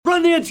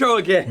intro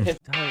again.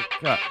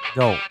 God,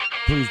 don't.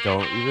 Please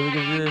don't. You really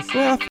gonna do this?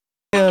 Yeah,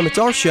 him. It's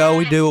our show.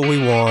 We do what we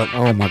want.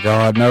 Oh my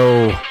God,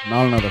 no.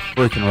 Not another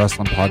freaking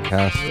wrestling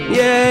podcast.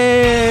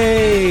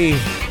 Yay!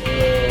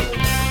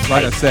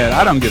 Like I said,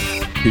 I don't give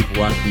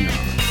people like me.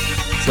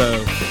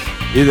 So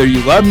either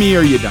you love me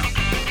or you don't.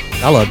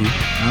 I love you.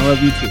 I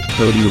love you too.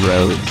 Cody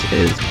Rhodes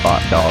is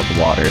hot dog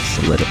water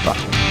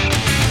solidified.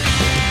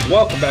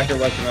 Welcome back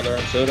everybody to another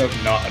episode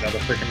of Not Another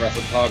Freaking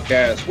Wrestling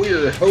Podcast.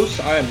 We're your hosts.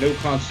 I am No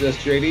Contest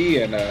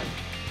JD, and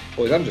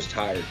boys, I'm just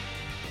tired.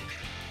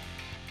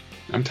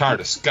 I'm tired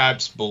of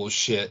Skype's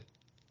bullshit.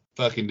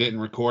 Fucking didn't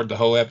record the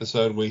whole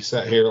episode. We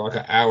sat here like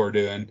an hour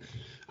doing.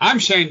 I'm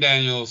Shane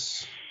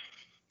Daniels.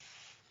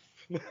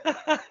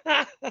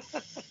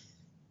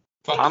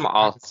 I'm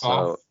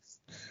also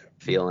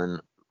feeling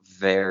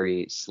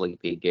very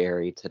sleepy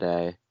Gary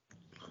today.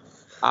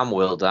 I'm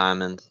Will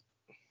Diamond,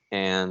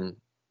 and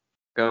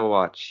go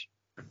watch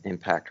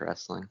Impact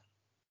Wrestling.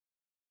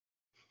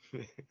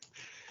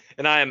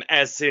 And I am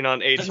as seen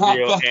on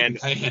HBO and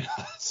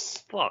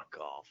fuck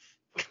off.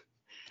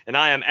 And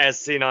I am as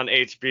seen on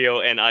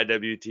HBO and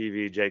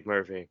IWTV, Jake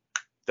Murphy.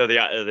 Though the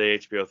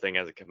HBO thing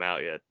hasn't come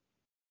out yet.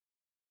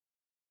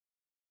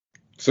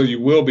 So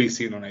you will be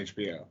seen on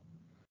HBO.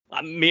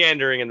 I'm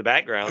meandering in the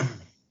background.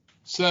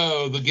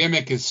 So the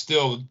gimmick is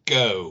still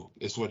go,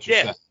 is what you're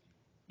saying.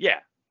 Yeah.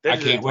 I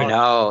can't wait.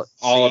 No,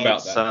 all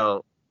about that.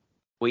 So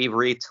we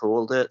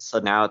retooled it, so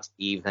now it's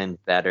even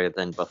better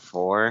than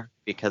before.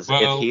 Because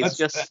if he's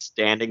just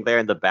standing there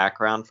in the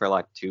background for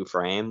like 2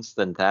 frames,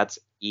 then that's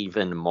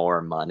even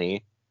more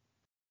money.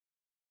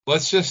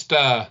 Let's just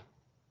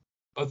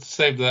let's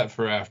save that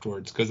for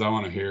afterwards because I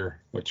want to hear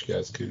what you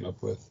guys came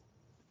up with.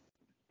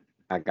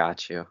 I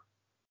got you.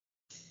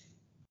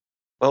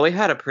 Well, we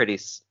had a pretty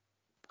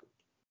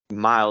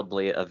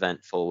mildly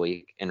eventful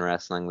week in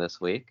wrestling this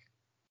week.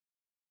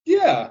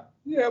 Yeah,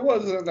 it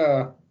wasn't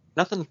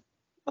Nothing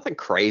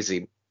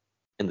crazy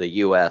in the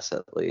U.S.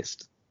 at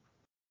least.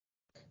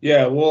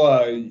 Yeah,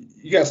 well,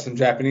 you got some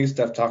Japanese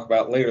stuff to talk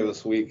about later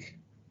this week.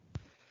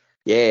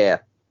 Yeah.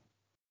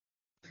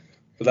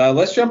 But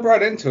let's jump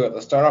right into it.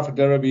 Let's start off with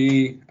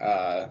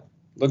WWE.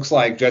 Looks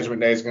like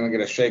Judgment Day is going to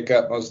get a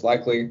shake-up, most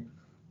likely.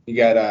 You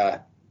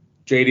got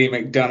JD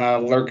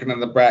McDonough lurking in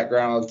the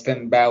background with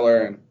Finn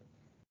Balor, and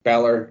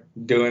Balor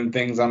doing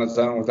things on his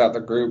own without the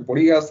group. What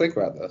do you guys think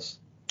about this?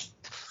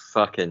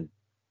 Fucking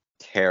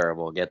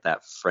terrible. Get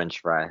that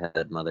French fry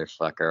head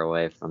motherfucker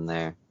away from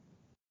there.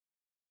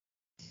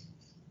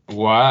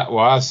 Why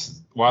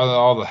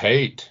all the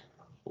hate,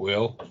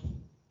 Will?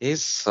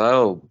 He's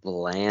so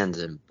bland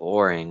and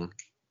boring.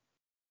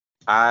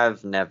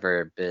 I've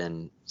never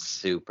been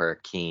super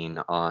keen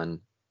on...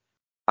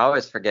 I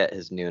always forget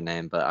his new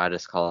name, but I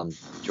just call him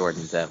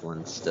Jordan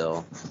Devlin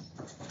still.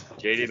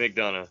 JD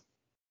McDonough.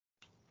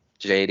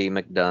 JD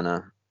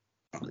McDonough.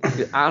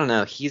 I don't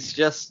know. He's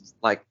just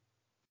like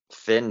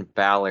Finn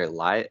Balor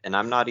light, and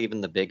I'm not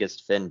even the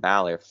biggest Finn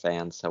Balor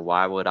fan, so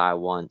why would I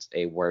want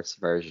a worse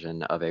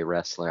version of a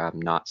wrestler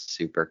I'm not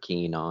super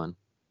keen on?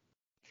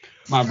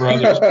 My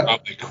brother's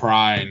probably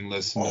crying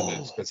listening to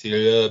this because he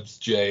loves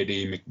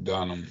JD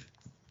McDonough.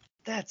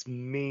 That's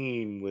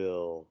mean,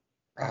 Will.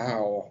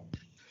 Wow.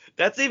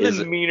 That's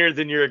even meaner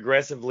than your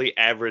aggressively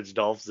average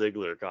Dolph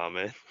Ziggler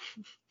comment.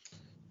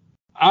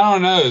 I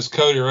don't know. His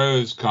Cody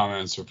Rhodes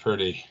comments are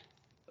pretty.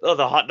 Oh,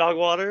 the hot dog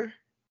water?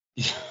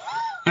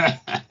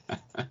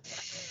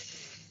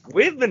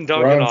 We've been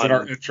dunking on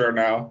our intro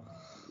now.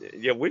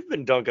 Yeah, we've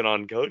been dunking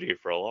on Cody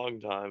for a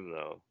long time,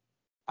 though.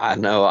 I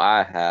know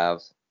I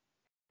have.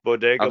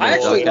 Bodega. I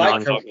actually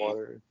like hot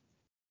water.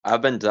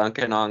 I've been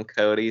dunking on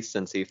Cody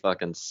since he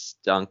fucking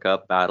stunk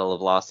up Battle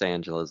of Los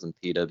Angeles and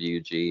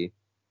PWG.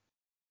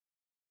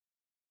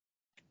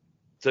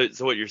 So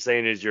what you're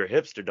saying is you're a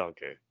hipster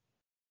dunker?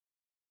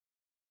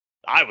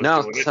 I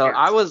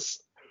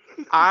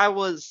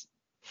was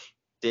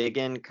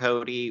digging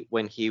Cody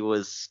when he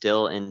was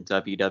still in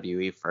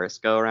WWE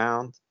first go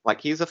around.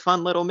 Like, he's a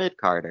fun little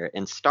mid-carder,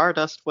 and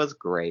Stardust was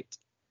great.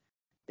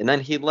 And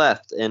then he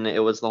left, and it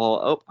was the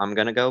whole, I'm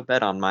going to go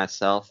bet on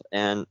myself.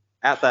 And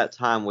at that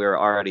time, we were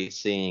already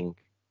seeing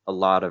a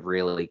lot of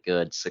really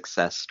good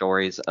success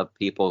stories of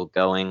people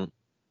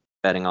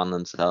betting on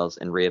themselves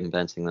and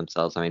reinventing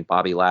themselves. I mean,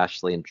 Bobby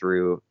Lashley and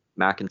Drew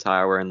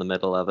McIntyre were in the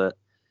middle of it.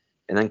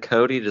 And then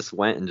Cody just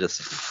went and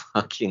just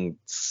fucking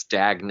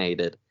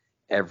stagnated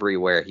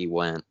everywhere he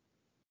went.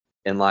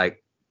 And,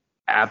 like,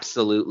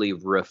 absolutely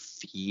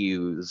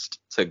refused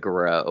to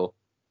grow.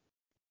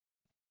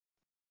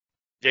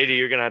 JD,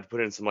 you're gonna have to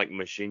put in some like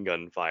machine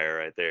gun fire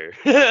right there.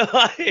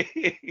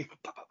 I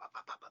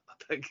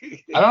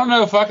don't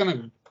know if I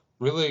can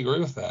really agree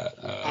with that.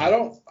 I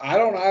don't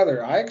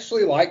either. I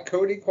actually like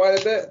Cody quite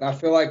a bit, and I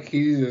feel like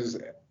he's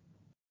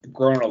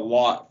grown a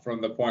lot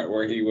from the point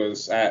where he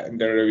was at in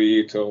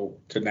WWE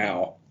to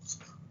now.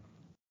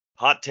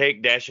 Hot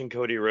take: dashing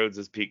Cody Rhodes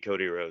is peak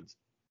Cody Rhodes.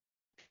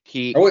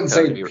 I wouldn't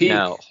say peak.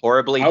 No,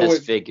 horribly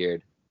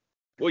disfigured.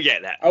 Well,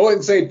 yeah, that. I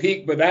wouldn't say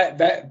peak, but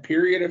that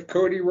period of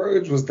Cody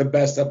Rhodes was the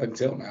best up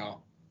until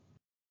now.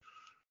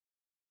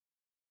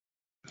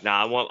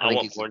 Nah, I want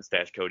think he's- porn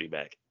stash Cody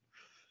back.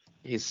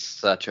 He's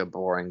such a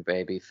boring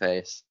baby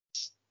face.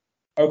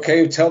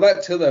 Okay, tell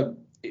that to the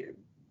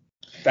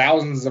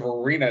thousands of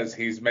arenas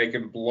he's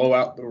making blow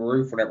out the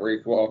roof whenever he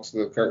walks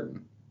through the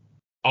curtain.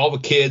 All the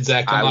kids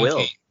acting I like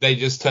will. they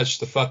just touched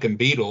the fucking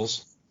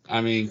Beatles. I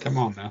mean, come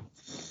on now.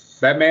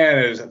 That man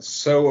is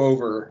so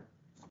over,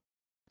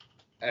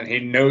 and he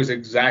knows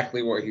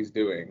exactly what he's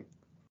doing.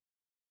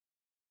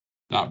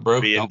 Not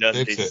broke, Being don't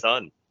fix Dusty's it.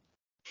 son.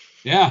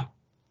 Yeah.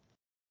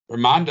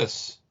 Remind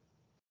us.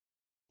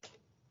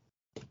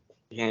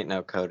 He ain't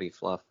no Cody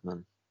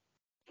Fluffman.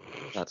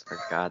 That's for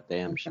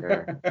goddamn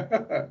sure.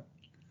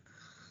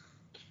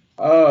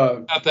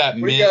 About that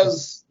What do you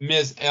guys-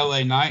 Ms.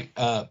 LA Knight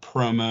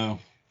promo.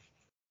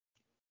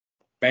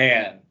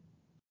 Man,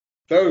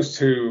 those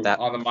two That-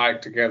 on the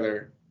mic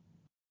together,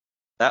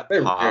 That they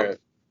were pop good.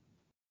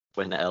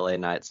 when the LA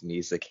Knight's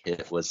music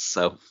hit was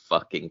so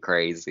fucking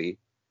crazy.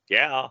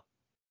 Yeah.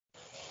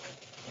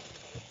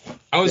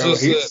 I was Yo,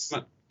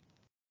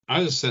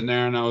 just sitting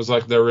there and I was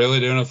like, they're really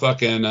doing a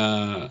fucking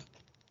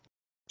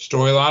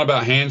storyline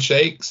about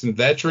handshakes and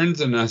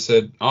veterans, and I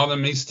said, all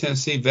them East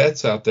Tennessee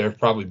vets out there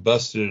probably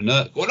busted a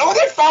nut. Well, oh,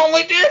 they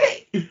finally did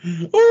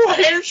it! Oh,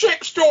 a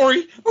handshake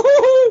story!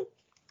 Woo-hoo!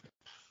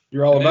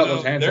 You're all about You know,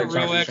 those handshakes,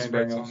 they're real aren't you, Shane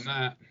experts Daniels? on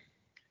that.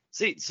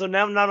 See, so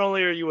now not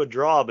only are you a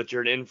draw, but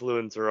you're an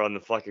influencer on the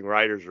fucking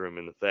writers' room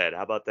in the Fed.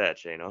 How about that,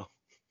 Shano?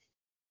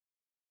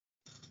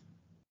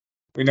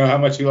 We know how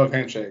much you love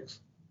handshakes.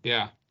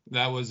 Yeah,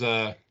 that was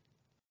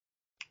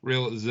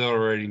real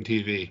exhilarating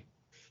TV.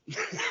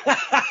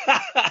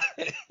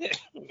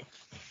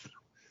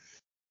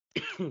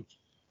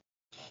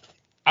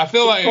 I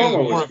feel like it was promo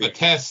was more of a good.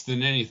 test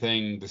than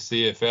anything to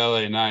see if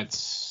LA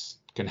Knights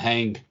can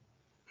hang.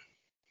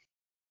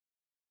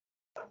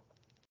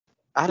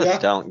 I just Yeah.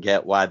 don't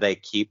get why they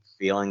keep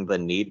feeling the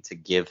need to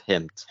give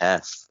him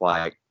tests.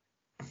 Like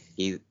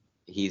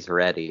he's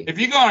ready. If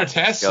you're gonna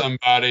test Yep.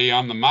 somebody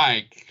on the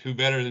mic, who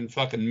better than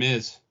fucking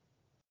Miz?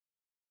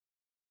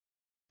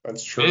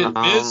 That's true.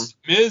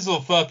 Miz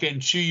will fucking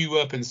chew you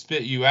up and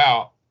spit you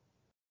out.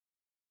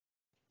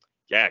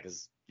 Yeah,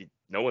 because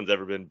no one's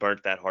ever been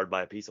burnt that hard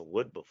by a piece of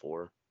wood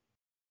before.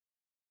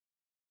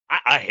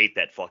 I hate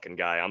that fucking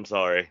guy. I'm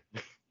sorry.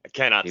 I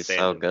cannot He's stand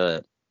so him.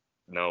 good.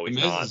 No, he's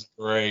Miz not. is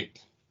great.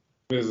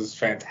 This is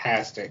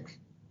fantastic.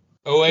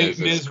 08 Miz is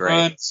Miz great.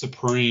 run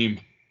supreme.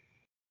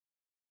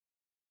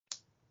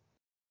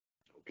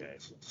 Okay.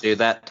 Dude,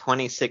 that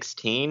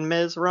 2016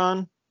 Miz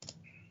run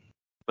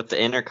with the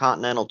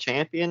Intercontinental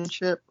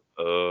Championship,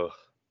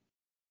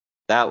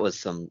 that was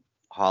some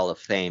Hall of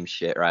Fame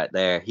shit right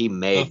there. He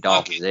made The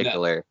Dolph fucking-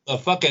 Ziggler. The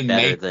fucking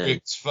Better than-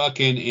 Matrix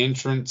fucking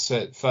entrance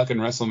at fucking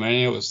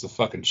WrestleMania was the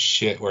fucking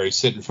shit, where he's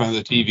sitting in front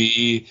of the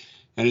TV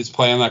and it's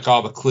playing like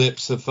all the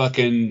clips of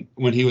fucking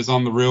when he was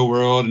on the Real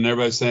World and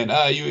everybody's saying,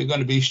 you ain't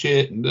gonna be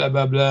shit and blah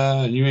blah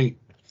blah, and you ain't.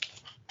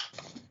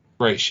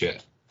 Great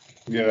shit.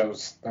 Yeah, that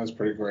was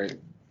pretty great.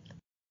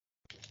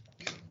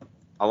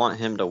 I want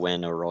him to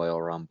win a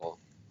Royal Rumble.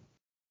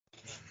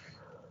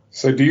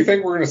 So, do you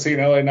think we're going to see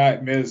an LA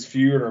Knight Miz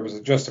feud, or was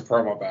it just a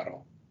promo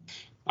battle?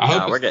 I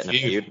hope Nah, we're it's getting a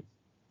feud.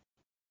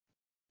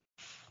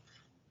 As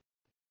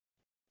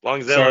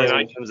long as So- LA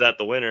Knight comes out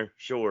the winner,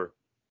 sure.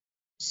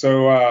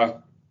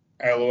 So,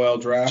 LOL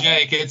draft.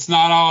 Jake, it's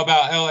not all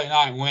about LA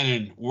Knight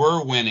winning.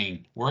 We're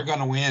winning. We're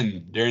gonna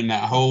win during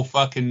that whole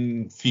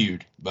fucking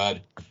feud,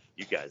 bud.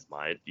 You guys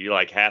might. You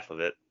like half of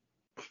it.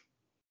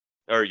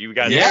 Or you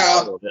guys Yeah.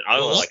 like all of it. I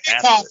only Let like me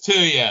half talk of it. to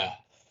you.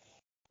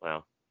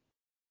 Well,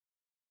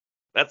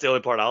 that's the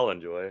only part I'll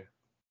enjoy.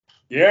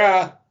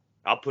 Yeah.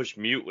 I'll push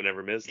mute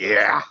whenever Miz.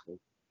 Yeah.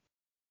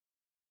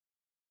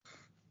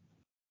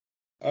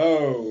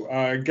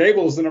 Oh,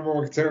 Gable's the number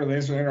one contender for the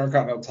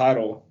Intercontinental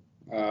title.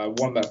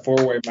 Won that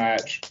 4-way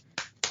match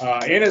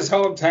in his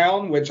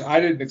hometown, which I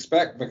didn't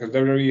expect because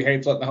WWE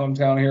hates letting the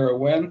hometown hero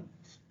win.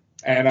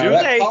 And Do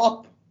that they?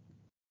 pop,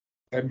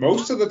 and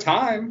most of the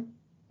time,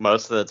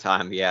 Most of the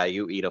time, yeah,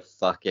 you eat a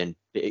fucking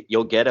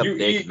you'll get a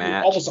big you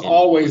match. almost and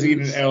always eat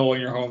an lose. L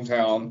in your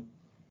hometown.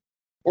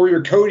 Or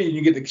you're Cody and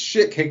you get the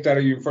shit kicked out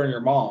of you in front of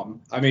your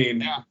mom. I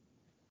mean, Yeah.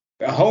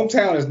 a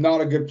hometown is not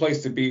a good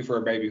place to be for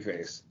a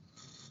babyface.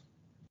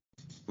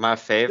 My They got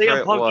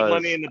favorite Punk and was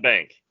Money in the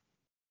Bank.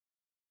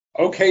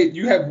 Okay,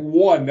 you have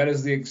one. That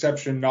is the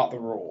exception, not the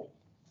rule.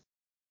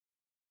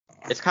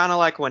 it's kind of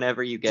like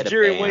whenever you get a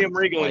Jerry band William to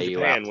Regal in play you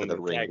Japan out to when the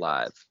they're ring tag-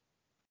 live.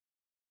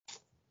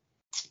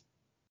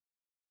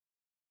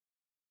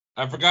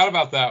 I forgot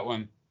about that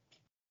one.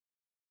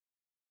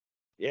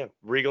 Yeah,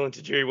 Regal and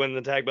Tajiri winning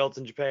the tag belts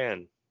in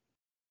Japan.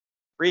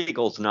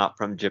 Regal's not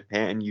from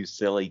Japan, you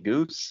silly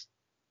goose.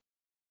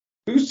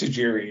 Who's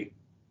Tajiri?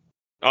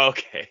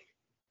 Okay.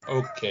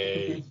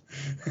 Okay.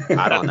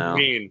 I don't know.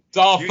 mean, It's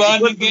all You fun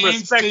put and some games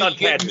respect till on you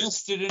get Tadger.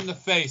 misted in the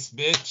face,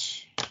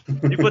 bitch.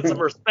 you put some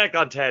respect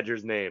on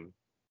Tadger's name.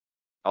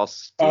 I'll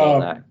steal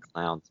Um, that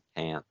clown's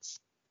pants.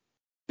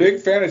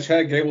 Big fan of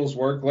Chad Gable's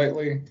work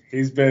lately.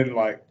 He's been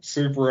like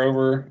super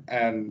over,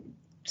 and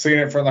seeing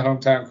it from the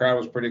hometown crowd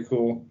was pretty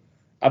cool.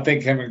 I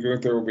think him and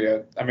Gunther will be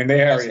I mean,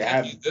 they already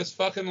had. Taking this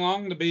fucking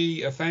long to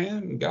be a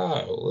fan?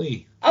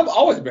 Golly. I've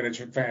always been a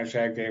fan of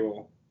Chad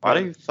Gable. Why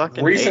do you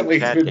fucking Recently,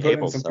 hate he's Chad been putting in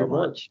Gable some so good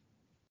work. much?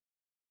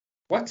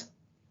 What?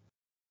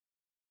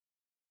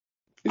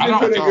 He's I been don't-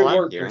 putting in That's all good I'm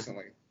work hearing.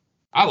 recently.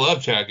 I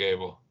love Chad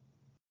Gable.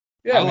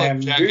 Yeah, I man.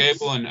 love Chad dude's-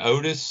 Gable and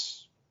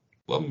Otis.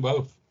 Love them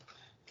both.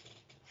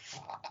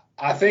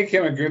 I think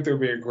him and Gunther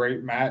would be a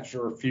great match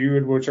or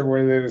feud, whichever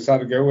way they decide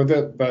to go with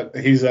it. But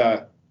he's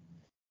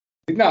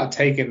not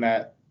taking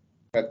that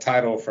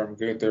title from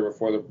Gunther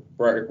before the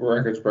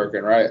record's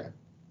broken, right?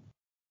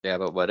 Yeah,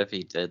 but what if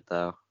he did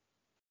though?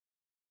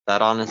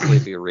 That'd honestly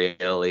be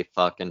really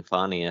fucking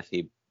funny if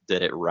he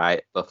did it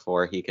right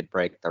before he could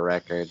break the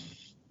record.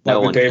 Like No the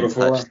one day can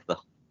before? touch the.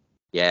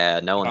 Yeah,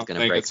 no I one's don't gonna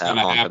think break it's that going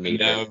to honk happen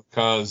meter.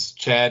 because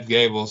Chad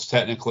Gable's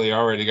technically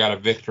already got a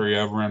victory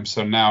over him,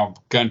 so now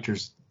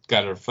Gunter's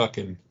got to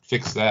fucking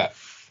fix that.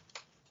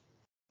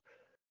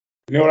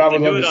 You know what I To would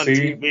do love it to on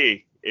see?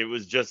 TV, it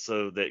was just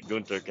so that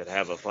Gunther could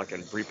have a fucking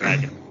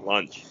prepackaged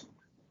lunch.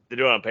 To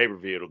do it on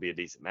pay-per-view, it'll be a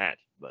decent match,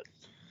 but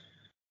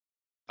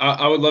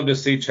I would love to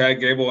see Chad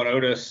Gable and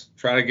Otis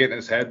try to get in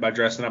his head by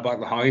dressing up like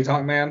the Honky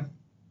Tonk Man.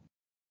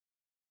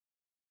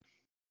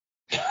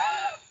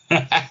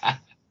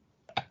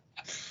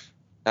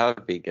 That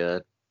would be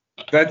good.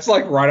 That's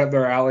like right up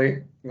their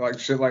alley, like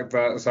shit like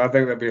that. So I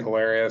think that'd be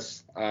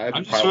hilarious.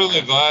 I'm just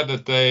really glad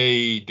that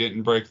they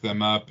didn't break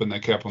them up and they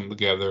kept them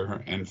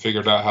together and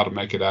figured out how to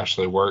make it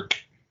actually work.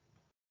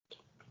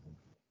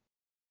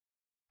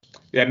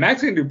 Yeah,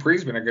 Maxine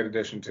Dupree's been a good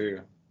addition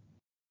too.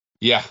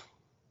 Yeah.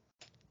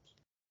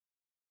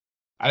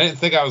 I didn't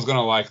think I was going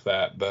to like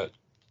that, but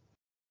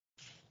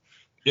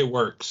it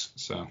works,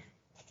 so.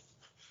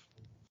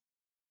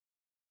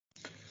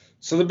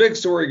 So the big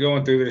story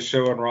going through this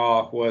show on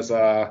Raw was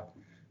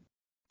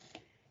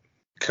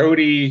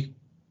Cody,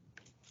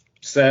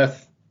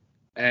 Seth,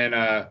 and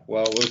it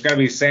was going to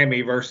be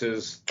Sammy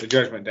versus the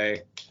Judgment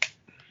Day.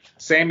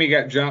 Sammy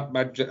got jumped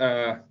by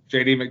JD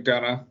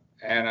McDonough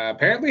and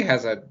apparently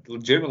has a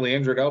legitimately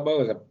injured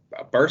elbow. Is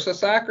a bursa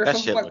sac or That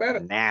something shit like looked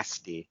that?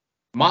 nasty.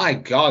 My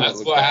God,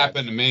 That's what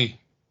happened to me.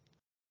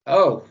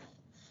 Oh,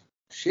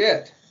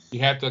 shit. You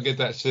have to get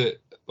that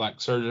shit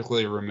like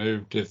surgically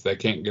removed if they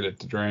can't get it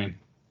to drain.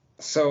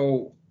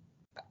 So,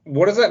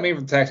 what does that mean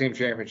for the tag team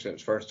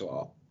championships? First of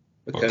all,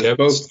 Well,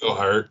 Kevin's still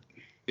hurt.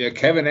 Yeah,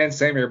 Kevin and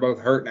Sammy are both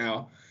hurt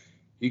now.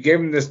 You gave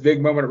them this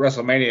big moment at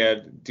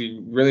WrestleMania. Do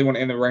you really want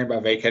to end the reign by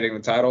vacating the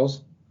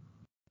titles?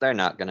 They're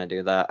not gonna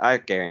do that. I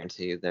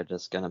guarantee you, they're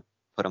just gonna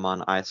put them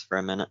on ice for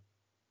a minute.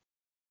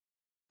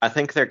 I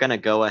think they're gonna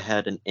go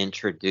ahead and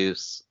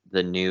introduce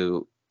the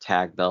new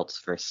tag belts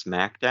for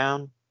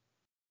SmackDown,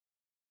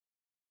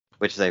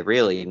 which they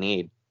really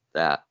need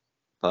that,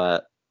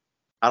 but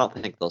I don't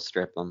think they'll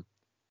strip them.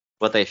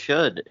 What they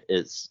should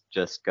is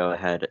just go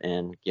ahead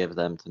and give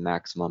them to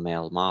Maximum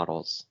Male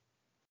Models.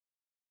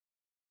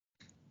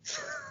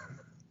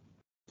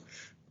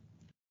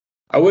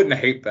 I wouldn't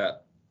hate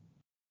that.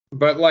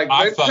 But, like,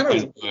 I they kind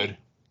fucking of, would.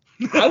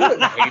 I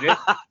wouldn't hate it.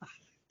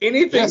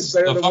 Anything's Yes,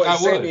 better the than fuck what I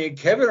would. Sammy and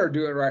Kevin are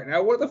doing right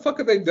now. What the fuck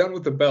have they done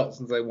with the belts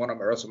since they won them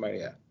at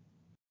WrestleMania?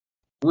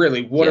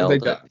 Really, what have they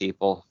Yelled done? at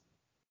people.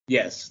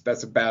 Yes,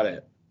 that's about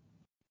it.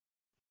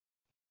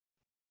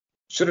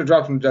 Should have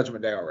dropped them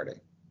Judgment Day already.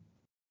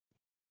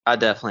 I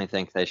definitely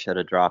think they should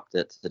have dropped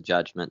it to the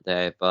Judgment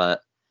Day,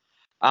 but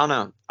I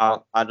don't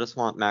know. I just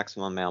want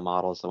Maximum Male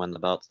Models to win the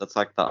belts. That's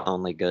like the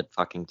only good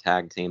fucking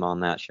tag team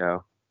on that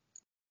show.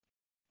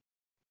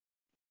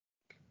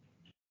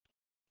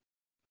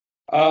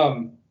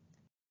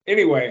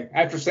 Anyway,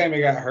 after Sammy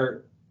got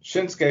hurt,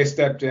 Shinsuke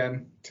stepped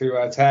in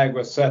to tag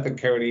with Seth and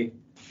Cody.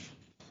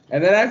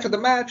 And then after the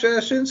match,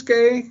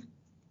 Shinsuke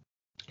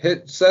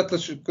hit Seth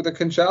with a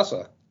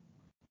Kinshasa.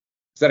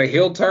 Is that a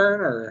heel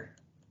turn or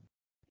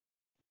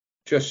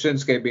just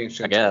Shinsuke being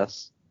Shinsuke? I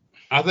guess.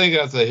 I think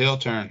that's a heel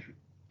turn.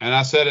 And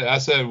I said it. I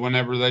said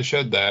whenever they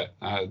showed that,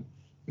 I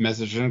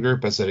messaged in the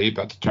group. I said he's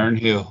about to turn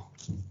heel.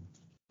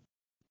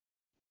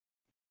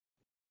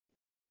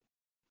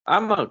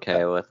 I'm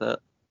okay with it.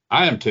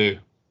 I am too.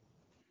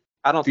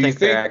 I don't Do you think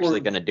they're think actually we're-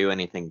 going to do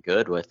anything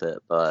good with it,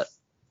 but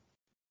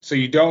So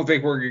you don't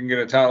think we're going to get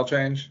a title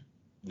change?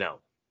 no.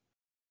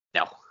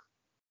 no.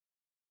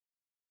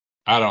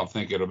 I don't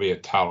think it'll be a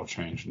title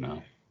change.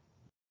 No.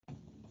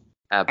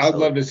 I'd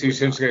Absolutely. love to see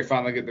Shinsuke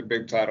finally get the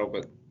big title,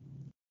 but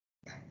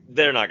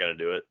They're not going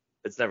to do it.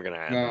 It's never going to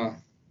happen. no.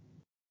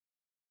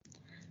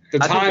 The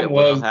I think time it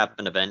will was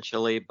happen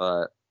eventually,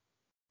 but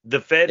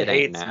The Fed It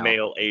ain't hates now.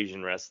 male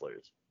Asian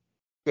wrestlers.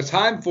 the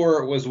time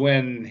for it was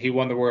when he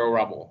won the Royal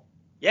Rumble.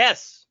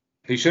 Yes.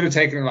 He should have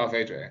taken it off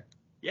AJ.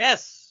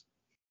 Yes.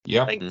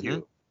 Yep. Thank Mhm.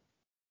 you.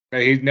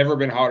 But he's never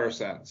been hotter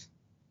since.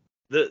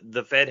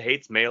 The Fed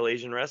hates male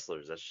Asian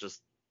wrestlers. That's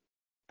just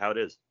how it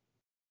is.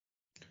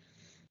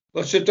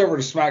 Let's shift over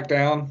to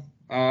SmackDown.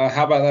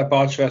 How about that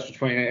botch fest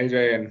between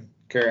AJ and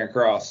Karrion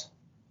Cross?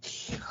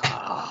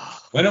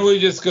 When are we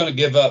just going to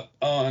give up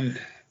on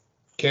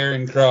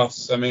Karrion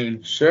Cross? I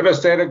mean, Should have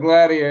stayed a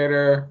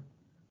gladiator.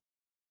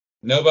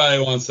 nobody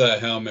wants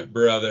that helmet,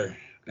 brother.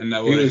 And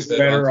that He what was said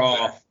better on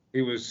Twitter. off.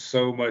 He was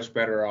so much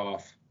better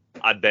off.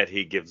 I bet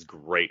he gives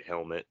great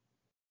helmet.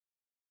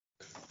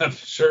 I'm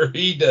sure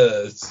he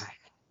does.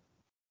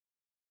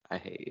 I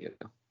hate you.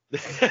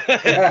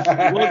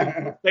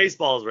 Welcome to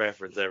Spaceballs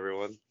reference,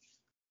 everyone.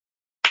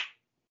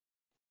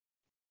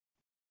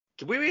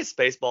 Can we be a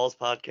Spaceballs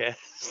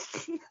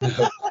podcast?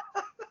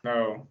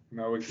 No,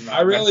 we cannot.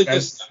 I really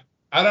That's-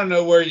 I don't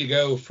know where you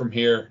go from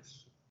here.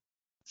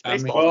 I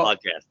Spaceballs mean, well-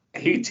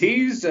 podcast. he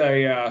teased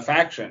a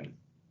faction.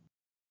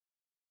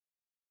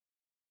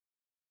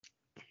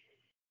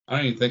 I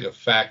don't even think a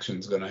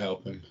faction's going to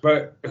help him.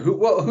 But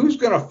who's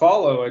going to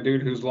follow a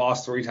dude who's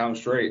lost 3 times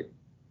straight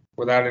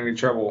without any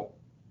trouble?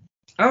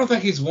 I don't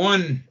think he's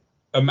won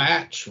a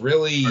match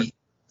really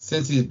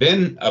since he's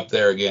been up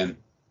there again.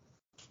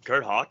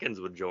 Kurt Hawkins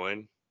would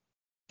join.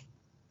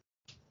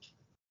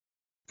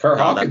 Kurt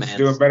No, that Hawkins is man's-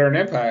 doing better in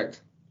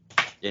Impact.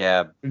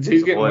 Yeah, He's the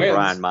getting boy wins.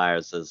 Brian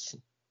Myers is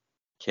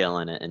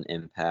killing it in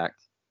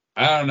Impact.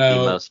 I don't The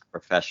know. most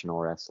professional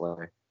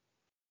wrestler.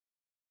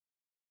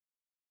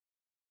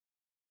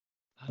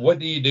 What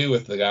do you do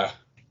with the guy?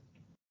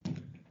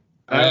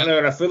 I don't know,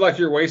 and I feel like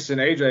you're wasting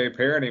AJ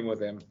pairing him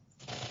with him.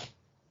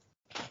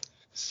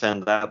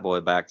 Send that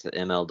boy back to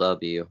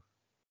MLW.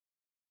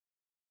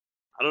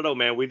 I don't know,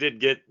 man. We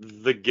did get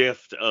the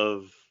gift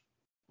of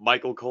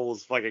Michael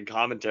Cole's fucking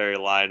commentary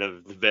line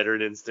of the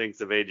veteran instincts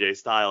of AJ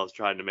Styles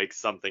trying to make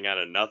something out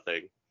of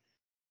nothing.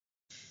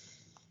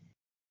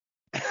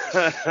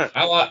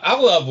 I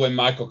love when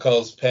Michael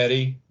Cole's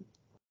petty.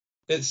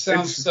 It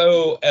sounds It's-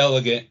 so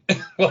elegant.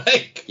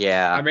 Like,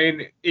 Yeah. I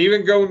mean,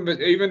 even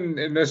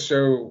in this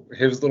show,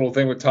 his little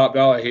thing with Top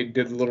Dollar, he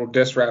did a little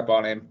diss rap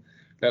on him.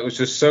 That was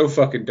just so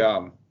fucking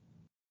dumb.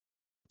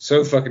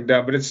 So fucking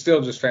dumb, but it's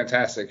still just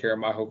fantastic hearing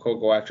Michael Cole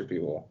go after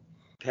people.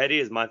 Petty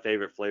is my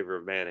favorite flavor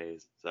of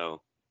mayonnaise,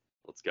 so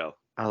let's go.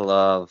 I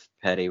love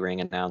petty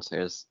ring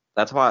announcers.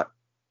 That's why.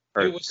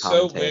 or it was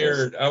so commentators.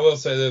 weird. I will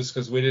say this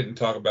because we didn't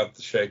talk about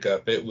the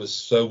shakeup. It was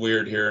so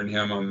weird hearing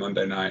him on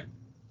Monday night.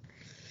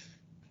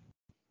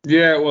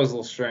 Yeah, it was a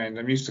little strange.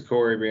 I'm used to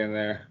Corey being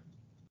there.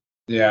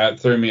 Yeah, it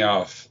threw me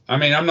off. I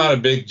mean, I'm not a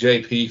big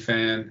JP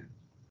fan.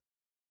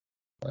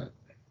 But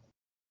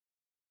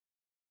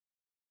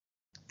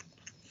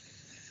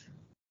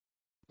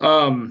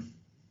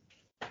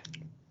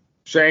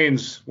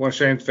One of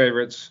Shane's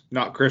favorites,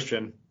 not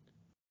Christian,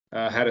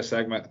 had a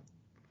segment.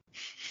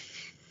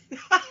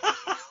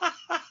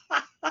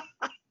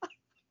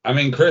 I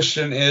mean,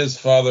 Christian is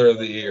Father of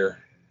the Year.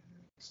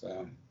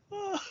 So,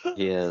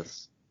 He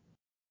is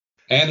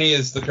and he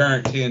is the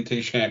current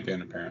TNT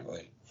champion,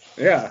 apparently.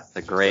 Yeah.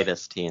 the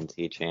greatest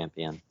TNT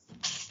champion.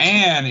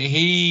 And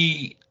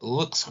he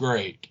looks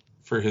great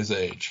for his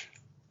age.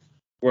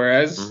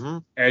 Whereas hmm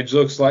Edge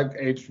looks like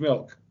aged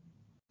milk.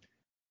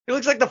 He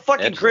looks like the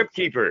fucking Edge Crypt looks-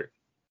 Keeper.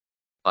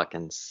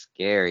 Fucking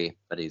scary,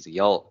 but he's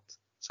yoked,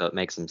 so it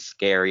makes him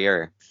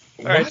scarier.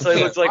 All right, so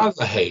he looks like- Why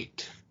the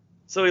hate.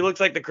 So he looks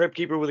like the Crypt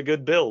Keeper with a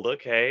good build.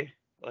 Okay.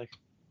 Like,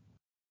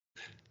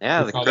 Yeah,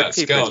 We the call Crypt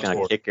that Keeper's gonna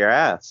Skeletor. kick your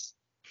ass.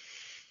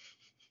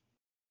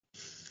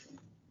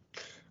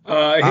 He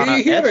had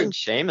Edge a, and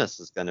Sheamus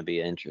is gonna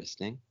be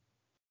interesting.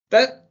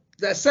 that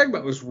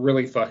segment was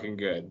really fucking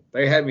good.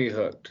 They had me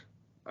hooked.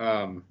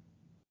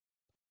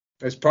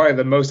 It's probably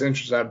the most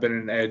interested I've been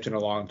in Edge in a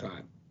long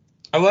time.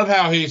 I love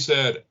how he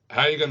said,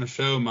 "How are you going to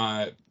show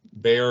my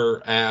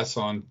bare ass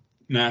on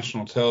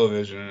national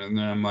television?" And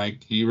then I'm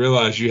like, "You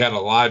realize you had a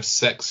live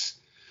sex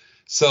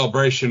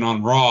celebration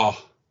on Raw?"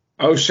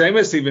 Oh,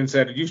 Sheamus even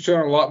said, "You've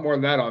shown a lot more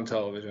than that on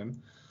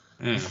television."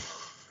 Yeah.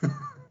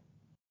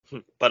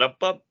 but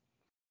up.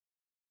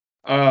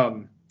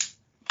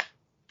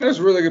 It was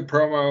a really good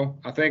promo.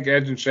 I think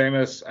Edge and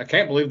Sheamus, I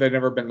can't believe they've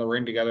never been in the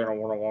ring together in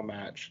a one-on-one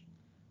match.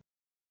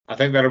 I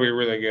think that'll be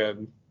really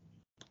good.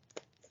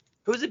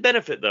 Who's it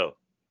benefit though?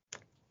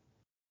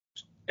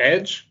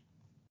 Edge?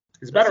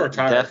 He's about to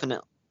retire.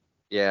 Definitely.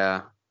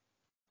 Yeah.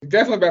 He's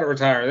definitely about to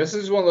retire. This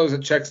is one of those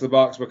that checks the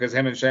box because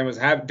him and Sheamus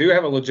do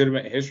have a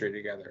legitimate history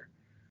together.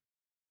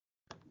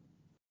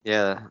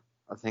 Yeah.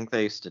 I think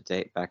they used to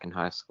date back in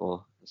high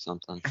school or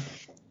something.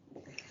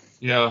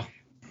 Yeah.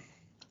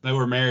 They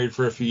were married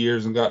for a few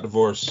years and got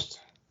divorced.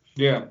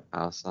 Yeah.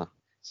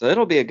 So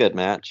it'll be a good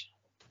match.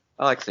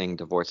 I like seeing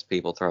divorced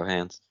people throw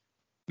hands.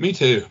 Me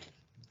too.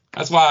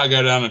 That's why I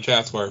go down to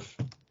Chatsworth.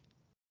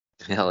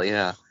 Hell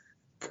yeah.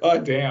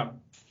 God damn.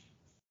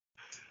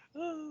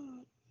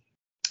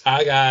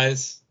 Hi,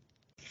 guys.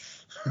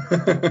 Rey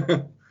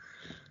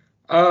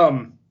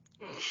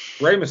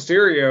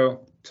Mysterio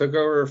took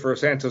over for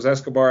Santos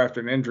Escobar after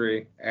an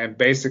injury and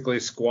basically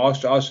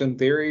squashed Austin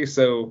Theory.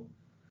 So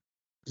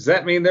does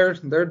that mean they're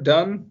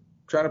done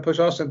trying to push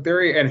Austin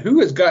Theory? And who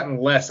has gotten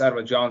less out of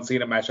a John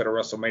Cena match at a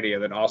WrestleMania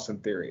than Austin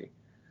Theory?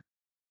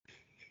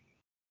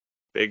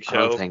 Big I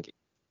don't Show. think.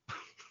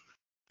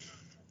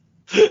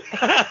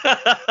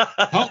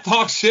 Don't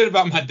talk shit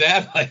about my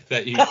dad like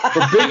that. You.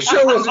 But Big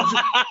Show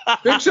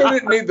Big Show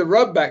didn't need the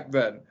rub back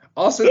then.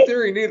 Austin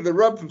Theory needed the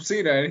rub from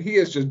Cena, and he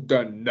has just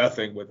done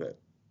nothing with it.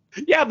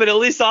 Yeah, but at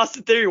least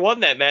Austin Theory won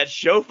that match.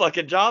 Show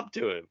fucking job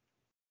to him.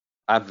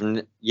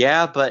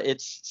 Yeah, but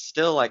it's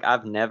still like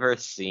I've never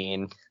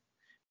seen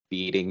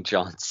beating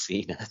John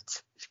Cena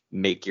to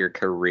make your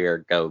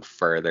career go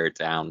further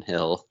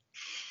downhill.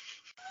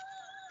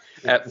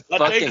 At That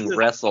fucking takes a-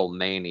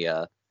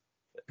 WrestleMania,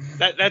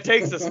 That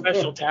takes a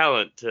special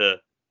talent to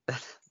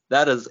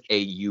that is a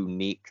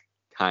unique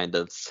kind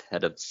of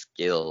set of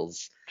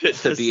skills to be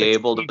succeed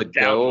able to go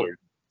downward.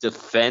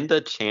 defend a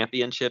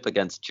championship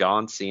against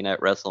John Cena at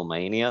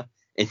WrestleMania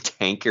and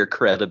tank your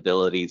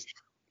credibilities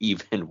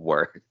even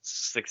worse. I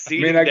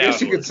Succeeding mean, I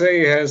guess you downward. could say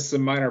he has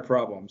some minor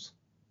problems.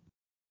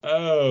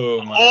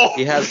 Oh my! Oh,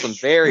 He has some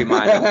very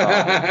minor problems.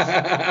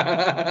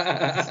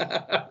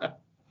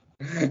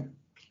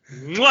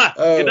 Mwah!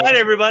 Oh. Good night,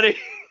 everybody.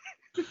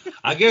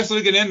 I guess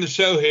we can end the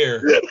show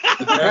here.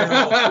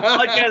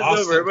 Podcast's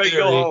Awesome over. Everybody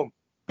theory. go home.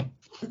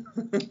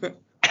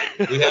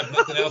 We have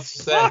nothing else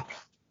to say.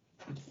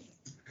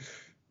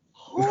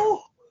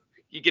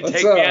 You can What's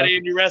take me up? out of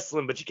indie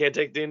wrestling, but you can't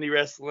take the indie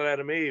wrestling out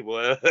of me,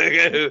 boy.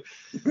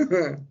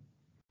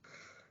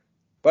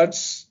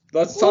 Let's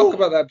talk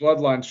about that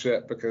bloodline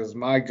shit because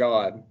my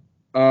God,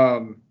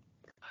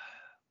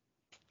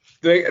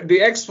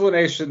 the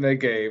explanation they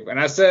gave, and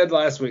I said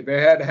last week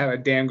they had to have a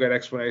damn good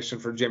explanation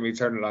for Jimmy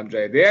turning on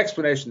Jay. The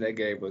explanation they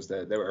gave was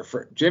that they were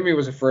Jimmy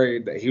was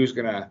afraid that he was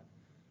gonna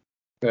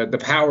the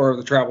power of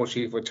the tribal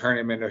chief would turn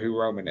him into who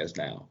Roman is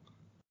now.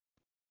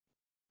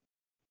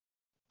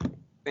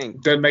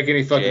 Doesn't make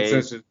any fucking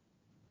Jay- sense.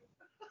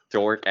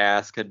 Dork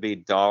ass could be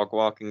dog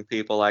walking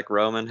people like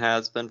Roman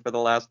has been for the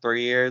last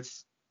 3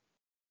 years.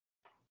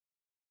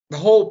 The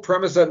whole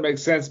premise doesn't make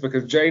sense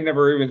because Jay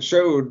never even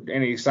showed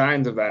any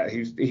signs of that.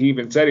 He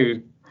even said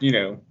he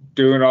was,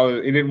 doing all.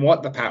 He didn't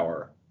want the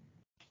power.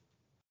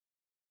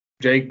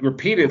 Jay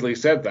repeatedly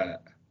said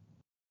that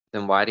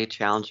Then why'd he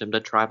challenge him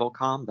to tribal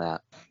combat?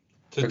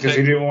 because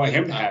he didn't want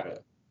him to have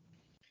it.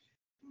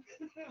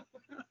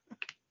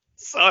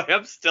 Sorry,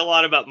 I'm still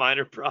on about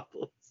minor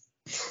problems.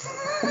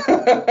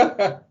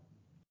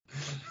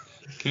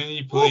 Can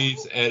you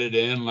please edit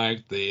in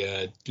like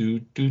the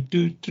do?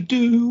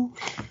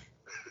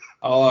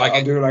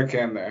 I'll do what I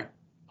can there.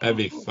 That'd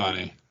be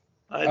funny.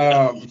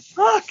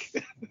 Fuck.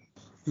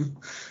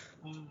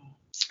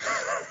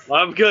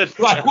 I'm good.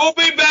 Like, we'll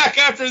be back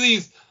after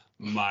these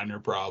minor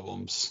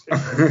problems.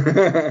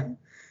 And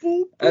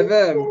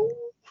then,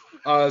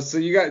 so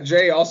you got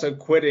Jay also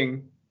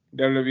quitting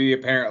WWE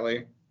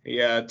apparently. He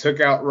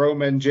took out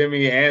Roman,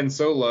 Jimmy, and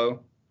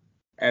Solo,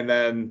 and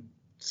then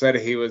said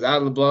he was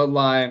out of the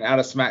bloodline, out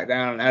of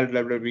SmackDown, out of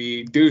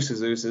WWE,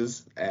 deuces,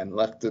 ooses, and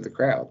left to the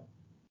crowd.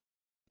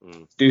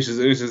 Deuces,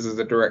 ooses is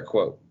a direct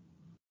quote.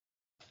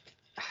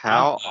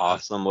 How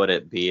awesome would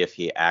it be if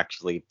he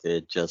actually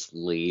did just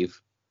leave?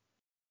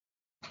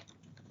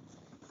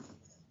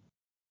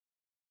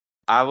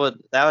 That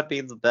would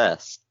be the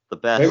best. The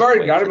best. They've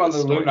already way got for him on the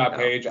story to Luna go.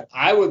 page.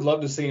 I would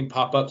love to see him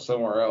pop up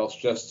somewhere else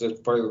just to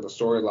further the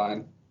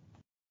storyline.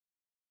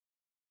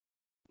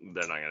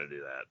 They're not gonna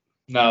do that.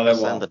 No, they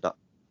Send won't.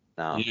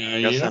 No,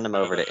 Yeah, go you send don't him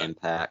over know to that.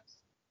 Impact.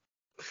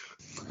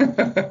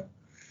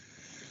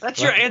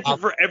 That's your Let- answer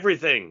for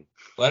everything.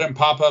 Let him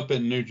pop up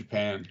in New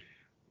Japan.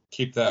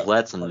 Keep that.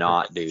 Let's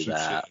not do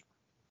that.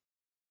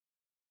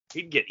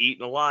 He'd get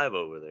eaten alive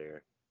over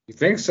there. You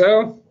think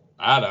so?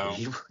 I don't.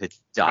 He would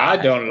die. I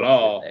don't at over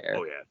all. there.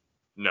 Oh yeah.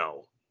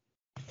 No.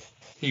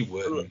 He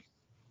wouldn't.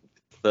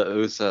 The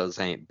Usos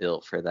ain't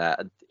built for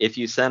that. If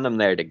you send them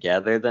there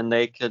together, then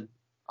they could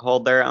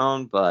hold their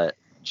own. But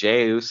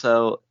Jey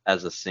Uso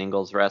as a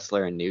singles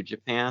wrestler in New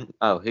Japan,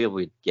 he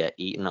would get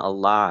eaten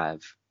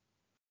alive.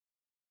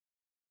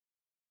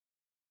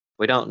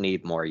 We don't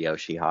need more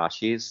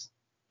Yoshihashis.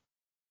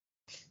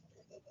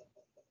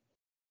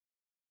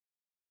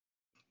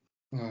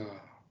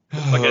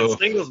 Like a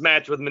singles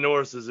match with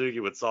Minoru Suzuki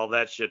would solve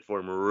that shit for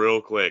him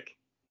real quick.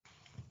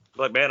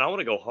 Like, man, I want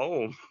to go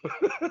home.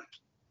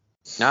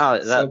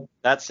 No,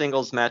 that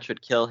singles match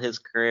would kill his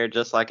career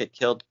just like it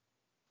killed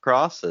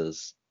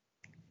Cross's.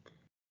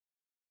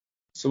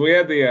 So we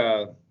had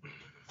an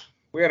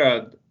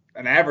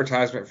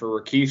advertisement for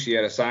Rikishi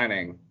at a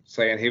signing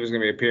saying he was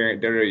going to be appearing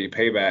at WWE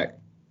Payback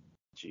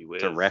Gee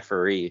whiz. To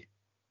referee.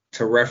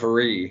 to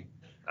referee.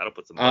 That'll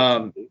put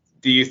some.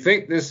 Do you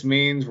think this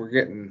means we're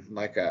getting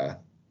like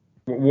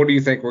what do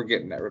you think we're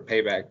getting at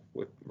Payback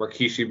with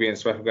Rikishi being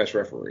special guest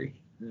referee?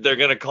 They're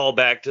gonna call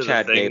back to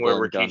Chad the thing Gable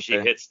where and Rikishi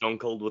Gunther. hit Stone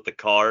Cold with the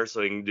car,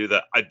 so he can do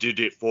the "I did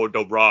it for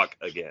the Rock"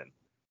 again.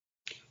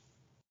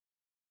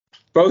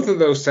 Both of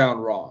those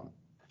sound wrong.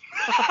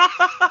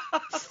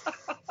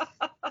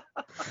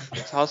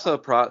 It's also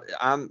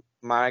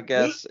my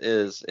guess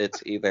is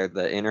it's either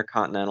the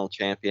Intercontinental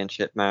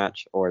Championship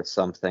match or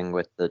something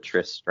with the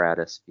Trish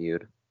Stratus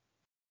feud.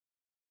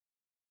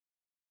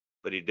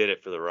 But he did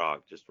it for the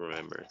Rock. Just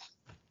remember.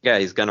 Yeah,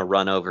 he's gonna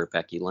run over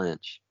Becky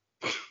Lynch.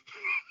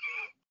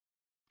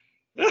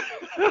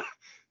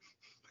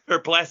 Her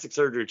plastic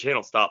surgery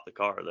channel stopped the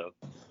car though.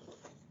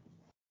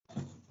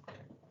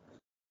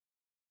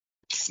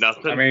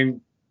 Nothing. I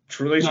mean,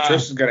 truly, Trish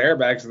has got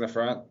airbags in the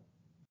front.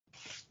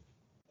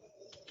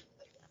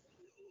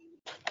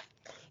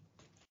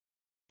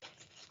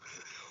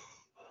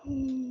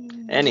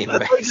 Anyway,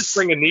 just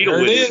bring a needle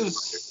There with it you.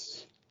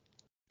 is.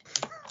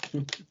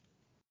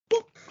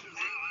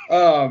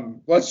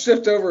 Let's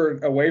shift over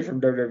away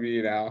from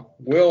WWE now.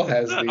 Will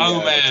has the, the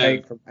man.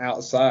 take from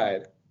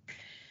outside.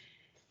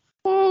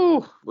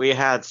 woo, we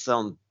had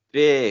some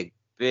big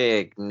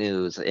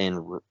news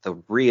in the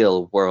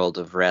real world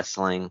of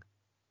wrestling.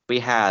 We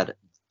had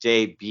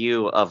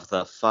debut of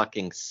the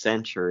fucking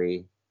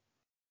century.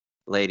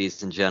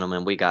 Ladies and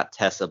gentlemen, we got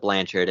Tessa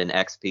Blanchard and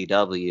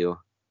XPW.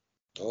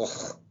 Ugh.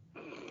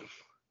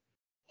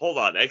 Hold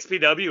on,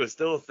 XPW is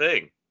still a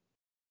thing.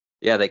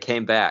 Yeah, they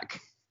came back.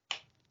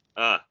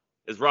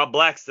 Is Rob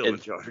Black still in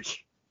It-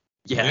 charge?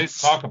 We didn't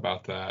Yes. talk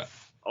about that.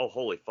 Oh,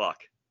 holy fuck.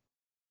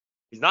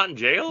 He's not in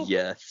jail?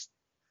 Yes.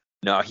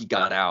 No, he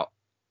got out.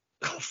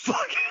 Oh,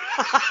 fuck.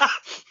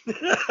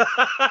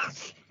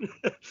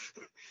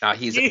 No,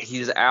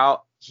 he's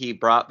out. He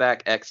brought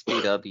back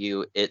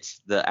XPW.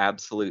 It's the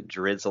absolute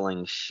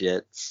drizzling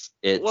shits.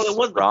 It's Well, it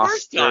was the roster.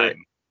 first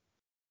time.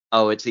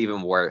 Oh, it's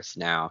even worse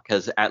now.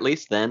 Because at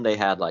least then they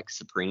had like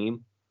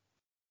Supreme.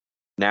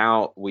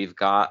 Now we've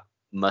got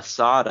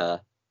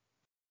Masada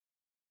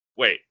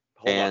Wait,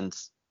 hold on. and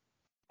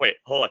Wait,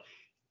 hold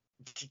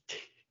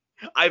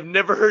on. I've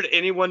never heard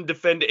anyone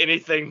defend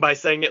anything by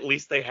saying at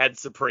least they had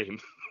Supreme.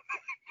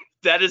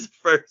 That is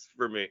first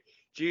for me.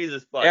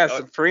 Jesus fuck. yeah,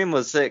 Supreme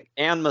was sick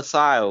and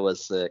Messiah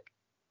was sick.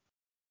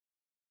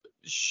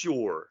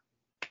 Sure.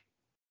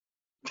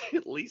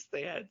 At least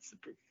they had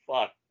Supreme.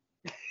 Fuck.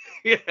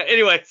 Yeah,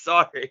 anyway,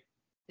 sorry.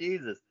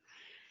 Jesus.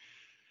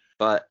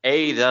 But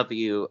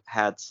AEW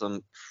had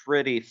some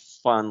pretty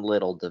fun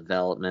little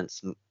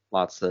developments,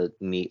 lots of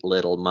neat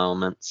little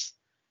moments.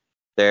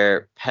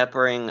 They're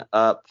peppering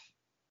up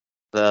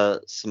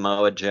the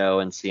Samoa Joe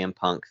and CM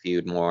Punk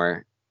feud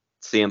more.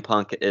 CM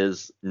Punk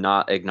is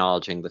not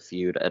acknowledging the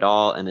feud at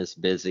all and is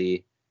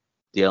busy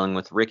dealing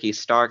with Ricky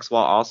Starks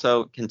while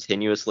also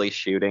continuously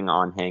shooting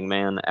on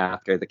Hangman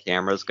after the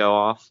cameras go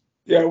off.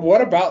 Yeah,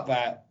 what about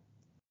that?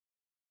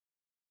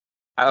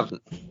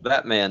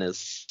 That man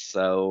is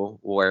so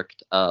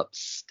worked up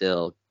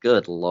still.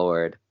 Good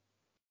lord.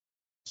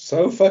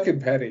 So fucking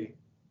petty.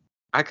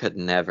 I could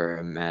never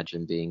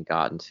imagine being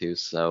gotten to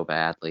so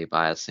badly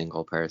by a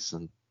single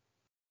person.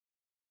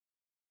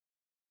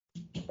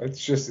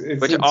 It's Which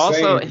insane.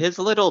 also, his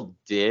little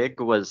dig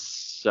was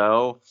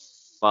so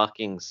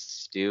fucking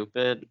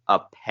stupid. A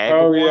peg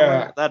Oh, warmer?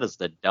 yeah. That is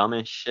the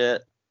dumbest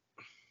shit.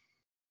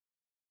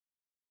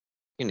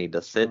 You need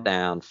to sit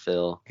down,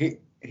 Phil.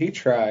 He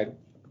tried.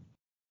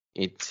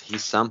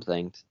 He's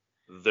something.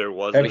 There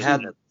was Pepsi- We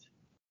had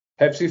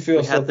Pepsi we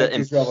feels so had the think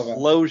he's relevant.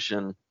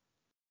 implosion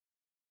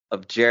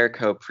of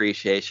Jericho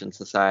Appreciation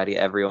Society.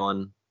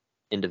 Everyone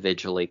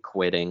individually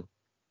quitting.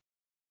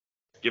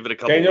 Give it a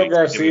couple Daniel weeks. Give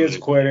him Garcia's a-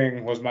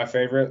 quitting was my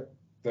favorite.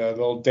 The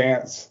little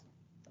dance.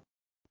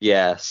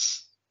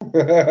 Yes.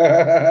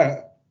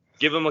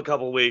 Give him a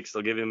couple weeks.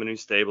 They'll give him a new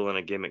stable and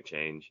a gimmick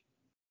change.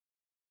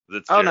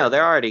 That's Oh no,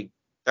 Jericho.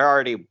 they're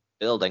already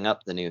building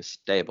up the new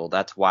stable.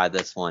 That's why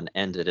this one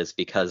ended, is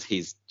because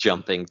he's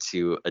jumping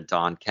to a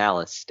Don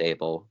Callis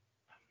stable.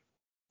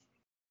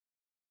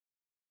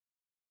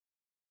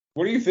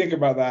 What do you think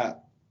about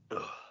that?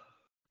 Ugh.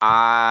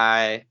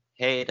 I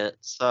hate it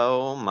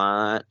so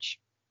much.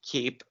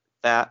 Keep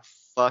that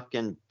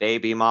fucking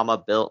baby mama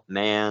built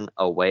man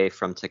away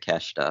from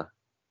Takeshita.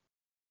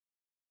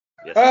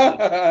 Yes,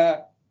 it is.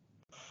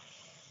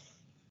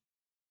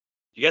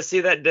 You guys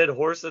see that dead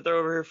horse that they're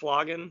over here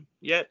flogging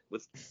yet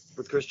with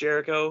Chris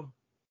Jericho?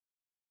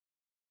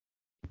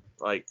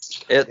 Like,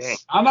 dang.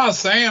 It's I'm not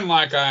saying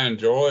like I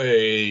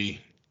enjoy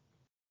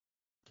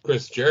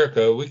Chris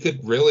Jericho. We could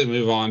really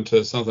move on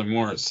to something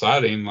more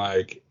exciting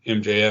like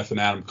MJF and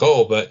Adam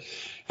Cole. But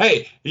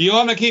hey, you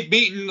want to keep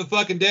beating the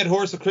fucking dead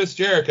horse of Chris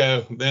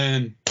Jericho,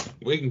 then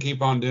we can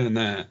keep on doing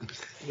that.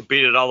 You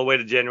beat it all the way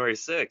to January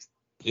 6th.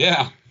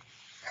 Yeah.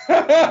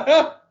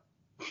 Set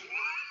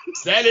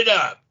it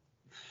up.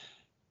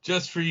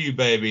 Just for you,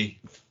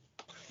 baby.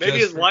 Maybe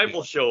Just his for wife you.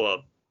 will show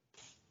up.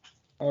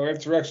 Oh,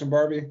 Insurrection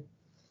Barbie.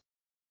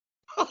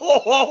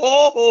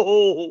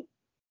 Oh,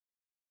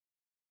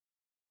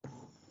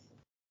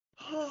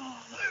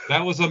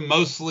 That was a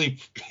mostly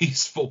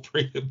peaceful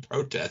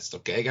protest,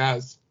 okay,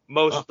 guys?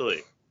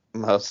 mostly.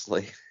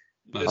 mostly.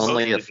 Mostly.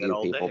 Only a did few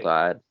all people day.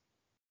 died.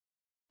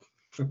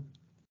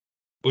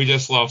 We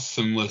just lost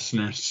some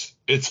listeners.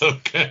 It's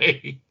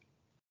okay.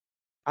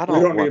 I We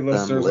don't don't want need them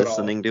listeners at all.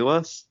 listening to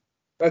us.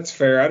 That's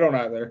fair. I don't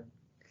either.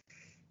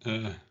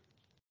 I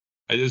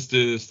just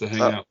do this to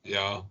hang out with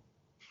y'all.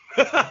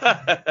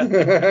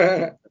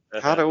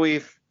 How do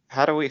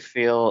we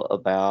feel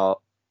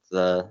about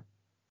the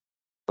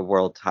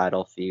world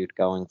title feud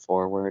going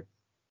forward?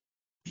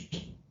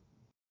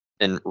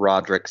 And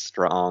Roderick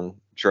Strong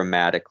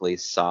dramatically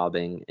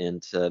sobbing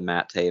into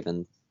Matt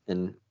Taven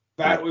in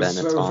That Mike was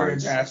Bennett's so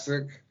arms.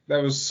 fantastic.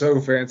 That was so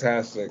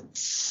fantastic.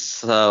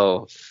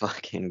 So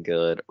fucking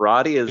good.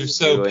 Roddy You're is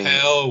so doing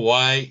pale,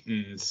 white,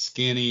 and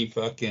skinny.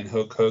 Fucking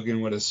Hulk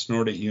Hogan would have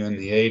snorted you in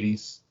the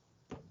 80s.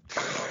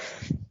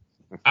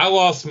 I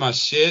lost my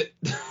shit.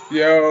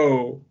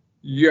 Yo.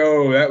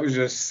 Yo, that was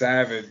just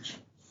savage.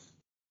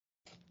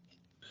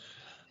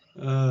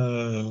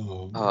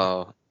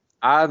 Oh,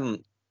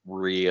 I'm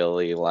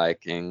really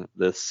liking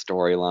this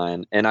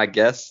storyline. And I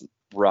guess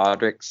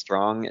Roderick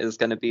Strong is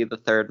going to be the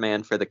third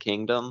man for the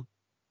kingdom.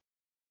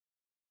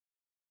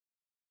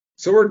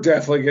 So we're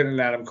definitely getting an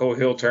Adam Cole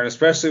heel turn,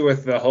 especially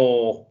with the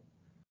whole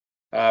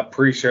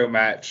pre-show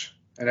match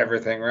and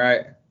everything,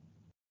 right?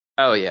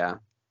 Oh, yeah.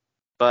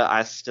 But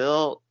I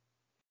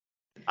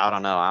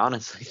don't know. I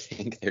honestly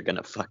think they're going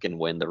to fucking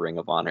win the Ring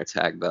of Honor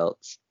tag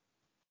belts.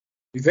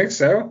 You think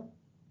so?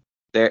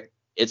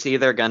 It's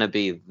either going to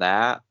be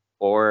that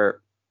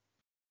or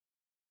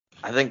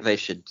I think they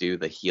should do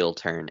the heel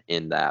turn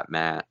in that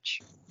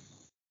match.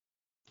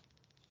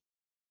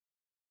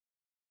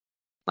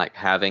 Like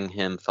having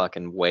him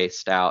fucking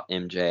waste out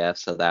MJF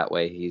so that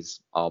way he's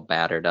all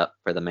battered up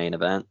for the main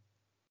event.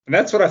 And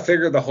that's what I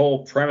figured the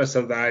whole premise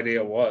of the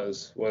idea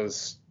was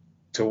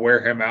to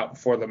wear him out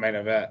before the main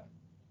event.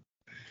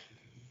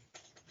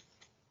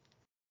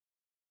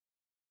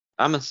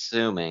 I'm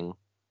assuming.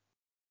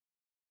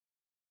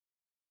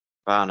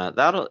 I don't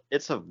know.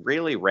 It's a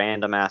really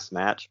random ass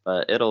match,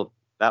 but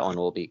that one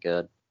will be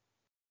good.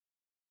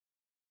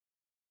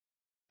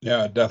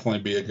 Yeah,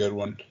 definitely be a good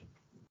one.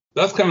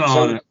 That's coming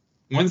on.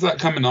 When's that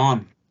coming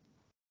on?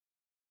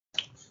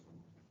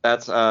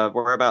 That's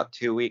we're about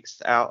 2 weeks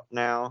out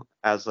now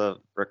as of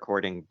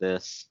recording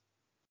this.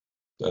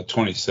 The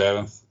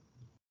 27th.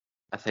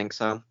 I think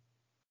so.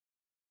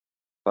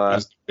 But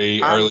Has to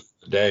be early in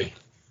the day.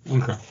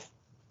 Okay.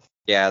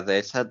 Yeah,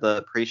 they said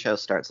the pre-show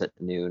starts at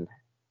noon.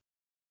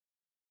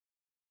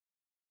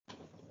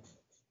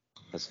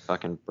 Those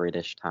fucking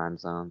British time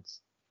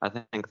zones. I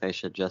think they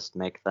should just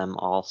make them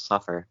all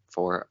suffer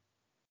for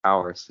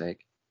our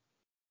sake.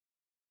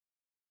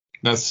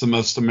 That's the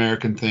most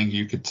American thing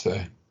you could say.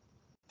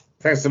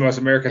 I think it's the most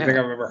American thing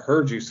I've ever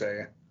heard you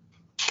say.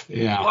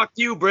 Yeah. Fuck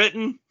you,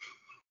 Britain.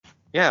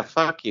 Yeah,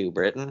 fuck you,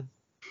 Britain.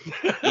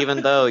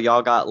 Even though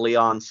y'all got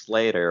Leon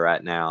Slater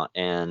right now,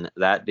 and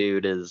that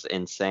dude is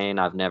insane.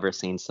 I've never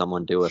seen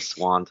someone do a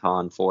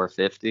Swanton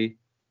 450.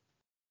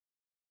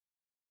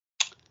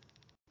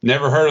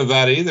 Never heard of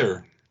that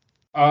either.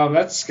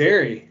 That's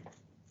scary.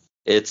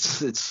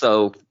 It's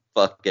so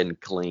fucking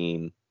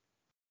clean.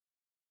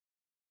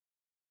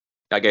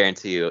 I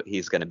guarantee you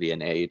he's going to be in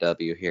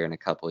AEW here in a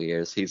couple of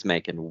years. He's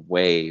making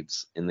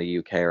waves in the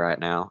UK right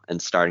now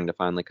and starting to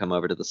finally come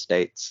over to the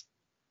States.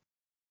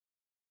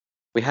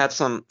 We had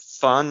some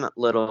fun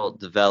little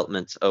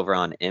developments over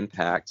on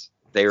Impact.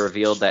 They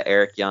revealed that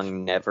Eric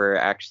Young never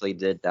actually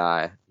did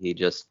die. He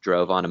just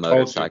drove on a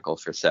motorcycle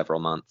for several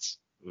months.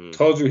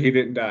 Told you he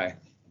didn't die.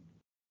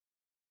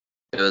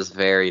 It was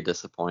very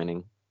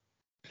disappointing.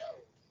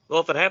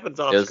 Well, if it happens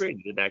off screen,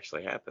 it didn't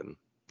actually happen.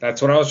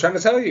 That's what I was trying to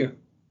tell you.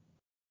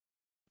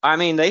 I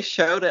mean, they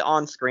showed it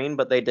on screen,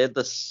 but they did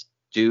the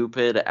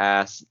stupid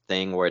ass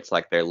thing where it's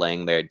like they're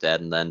laying there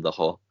dead and then the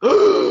whole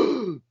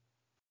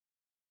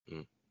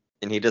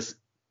and he just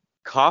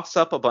coughs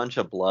up a bunch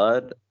of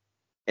blood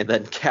and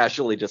then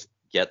casually just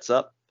gets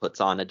up,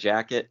 puts on a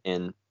jacket,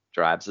 and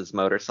drives his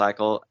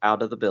motorcycle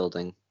out of the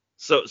building.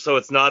 So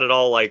it's not at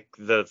all like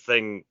the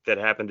thing that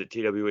happened at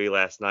TWE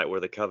last night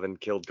where the Coven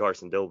killed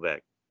Carson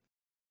Dilbeck.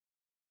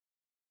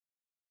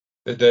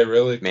 Did they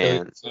really Man.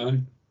 kill his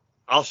son?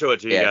 I'll show it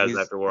to you guys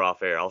after we're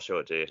off air. I'll show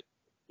it to you.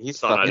 He's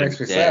Thought fucking makes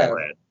me dead. sad.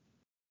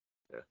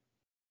 Yeah.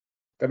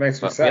 That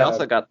makes me But sad. we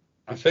also got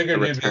I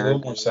figured The you'd be a little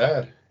return. more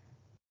sad.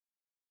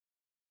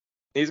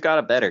 he's got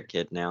a better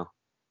kid now.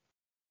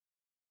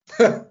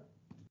 You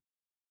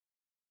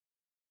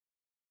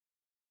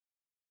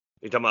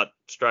talking about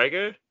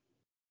Stryker?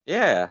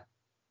 Yeah.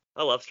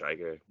 I love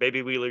Stryker.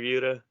 Baby Wheeler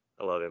Yuta.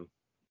 I love him.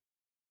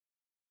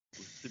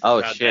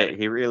 Oh God shit, dang.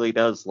 he really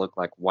does look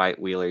like White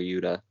Wheeler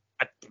Yuta,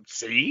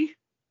 See?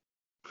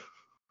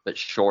 but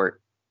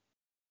short.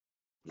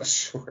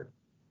 Sure.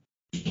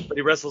 But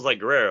he wrestles like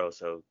Guerrero,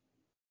 so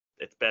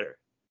it's better.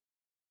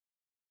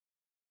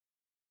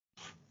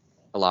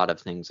 A lot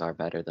of things are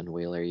better than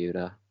Wheeler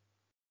Yuta.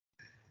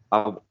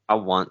 I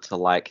want to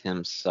like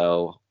him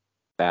so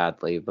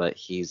badly, but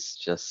he's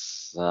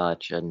just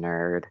such a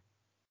nerd.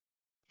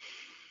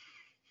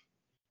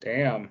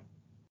 Damn.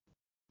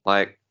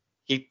 Like,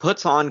 he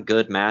puts on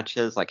good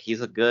matches, like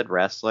he's a good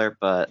wrestler,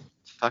 but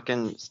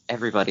fucking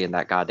everybody in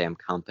that goddamn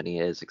company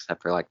is,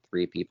 except for like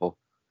 3 people.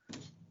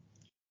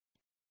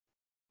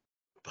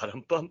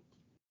 Ba-dum-bum.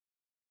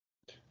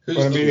 Who's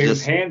But I mean, he was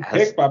just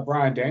handpicked by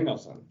Bryan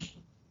Danielson.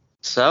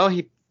 So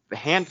he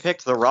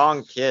handpicked the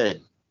wrong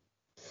kid.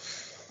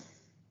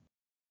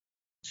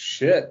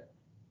 Shit.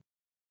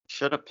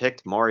 Should have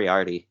picked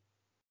Moriarty.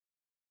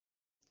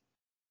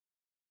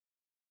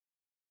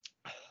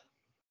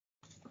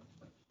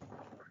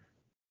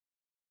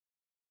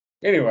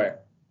 Anyway.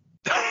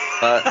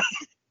 But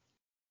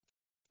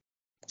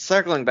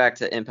circling back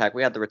to Impact,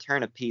 we had the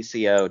return of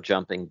PCO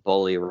jumping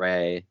Bully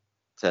Ray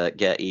to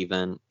get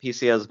even.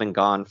 PCO's been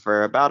gone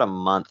for about a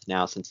month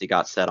now since he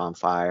got set on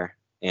fire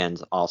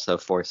and also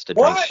forced to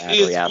drink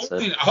battery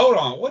acid. Hold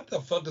on. What the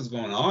fuck is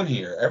going on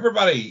here?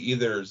 Everybody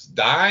either is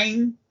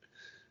dying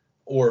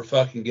or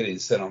fucking getting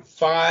set on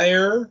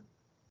fire.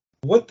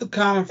 What the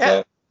kind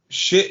of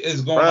shit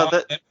is going on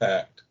in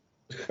Impact?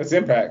 That's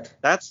Impact.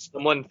 That's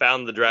Someone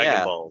found the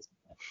Dragon Balls.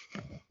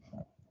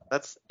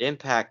 That's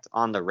Impact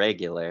on the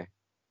regular.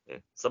 Yeah.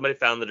 Somebody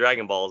found the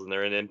Dragon Balls and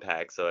they're in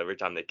Impact, so every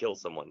time they kill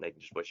someone, they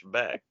can just wish them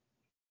back.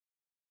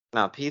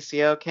 No,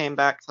 PCO came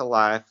back to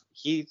life.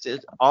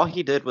 All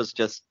he did was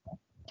just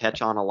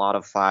catch on a lot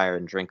of fire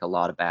and drink a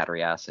lot of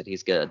battery acid.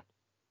 He's good.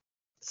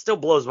 It still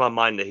blows my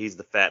mind that he's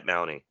the fat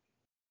Mountie.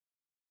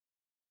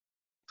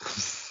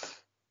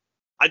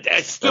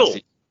 I still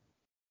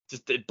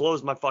just it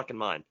blows my fucking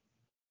mind.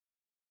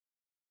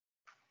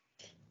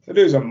 The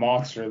dude's a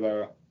monster,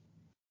 though.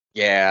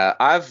 Yeah,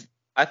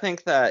 I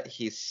think that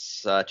he's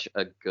such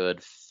a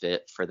good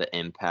fit for the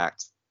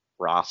Impact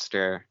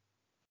roster,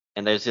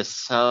 and there's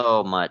just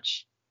so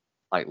much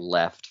like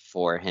left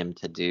for him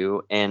to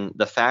do, and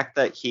the fact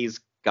that he's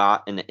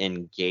got an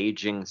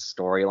engaging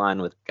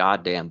storyline with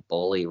goddamn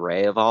Bully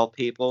Ray of all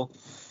people,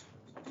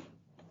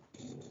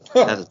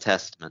 that's a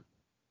testament.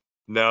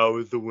 Now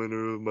is the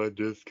winner of my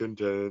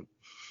discontent.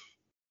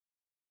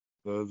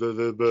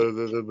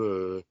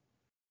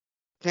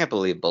 Can't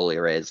believe Bully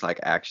Ray is like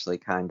actually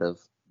kind of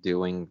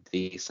doing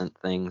decent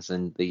things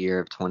in the year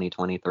of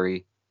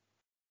 2023.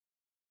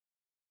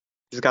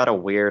 He's got a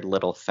weird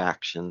little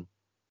faction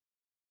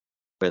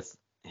with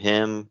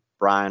him,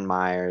 Brian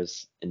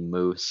Myers, and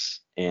Moose,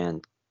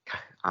 and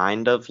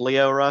kind of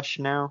Lio Rush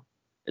now.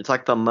 It's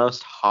like the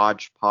most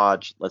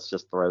hodgepodge, let's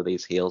just throw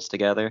these heels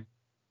together.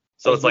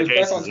 So it's like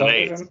Aces and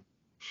Eights.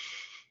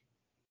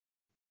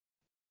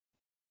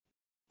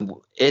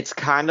 It's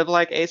kind of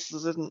like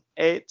Aces and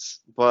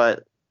Eights,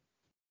 but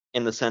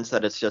in the sense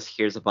that it's just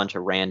here's a bunch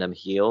of random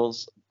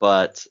heels,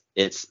 but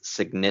it's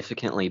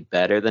significantly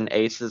better than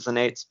Aces and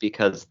Eights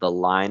because the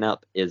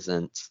lineup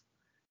isn't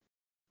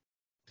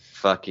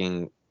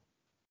fucking,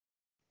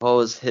 what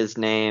was his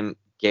name?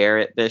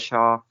 Garrett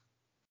Bischoff?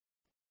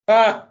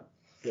 I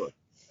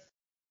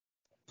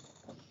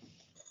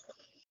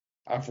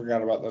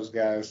forgot about those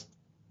guys.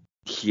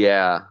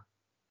 Yeah.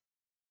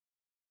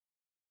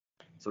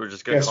 So we're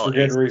just gonna call for it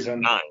good Aces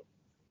reason. 9.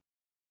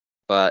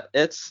 But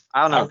it's,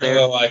 I don't know. I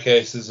really like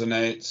Aces and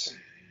Eights.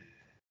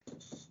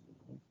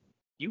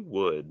 You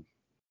would.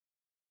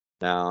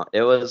 No,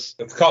 it was.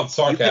 It's called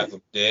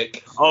sarcasm,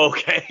 dick.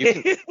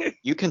 Okay.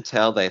 You can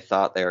tell they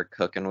thought they were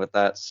cooking with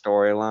that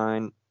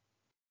storyline,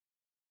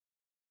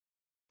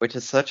 which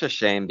is such a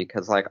shame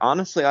because, like,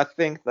 honestly, I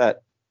think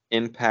that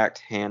Impact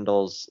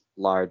handles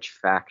large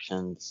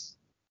factions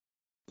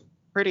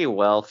pretty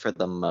well for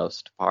the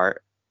most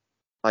part.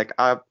 Like,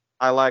 I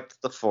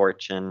liked the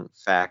Fortune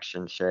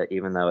faction shit,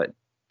 even though it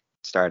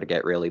started to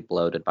get really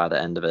bloated by the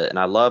end of it, and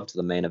I loved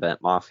the main event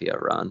Mafia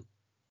run.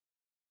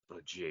 Oh,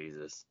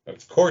 Jesus.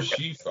 Of course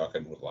you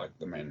fucking would like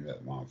the main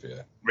event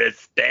Mafia.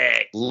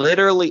 Respect.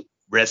 Literally,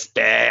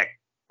 Respect.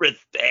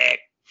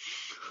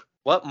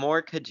 what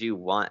more could you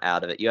want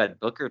out of it? You had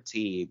Booker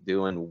T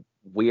doing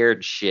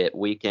weird shit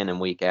week in and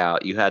week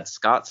out. You had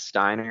Scott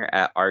Steiner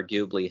at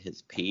arguably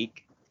his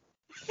peak.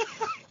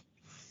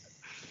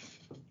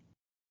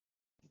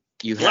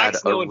 You Black had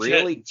Snow a and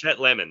really Chet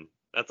Lemon.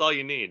 That's all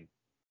you need.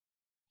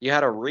 you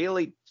had a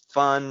really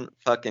fun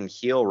fucking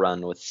heel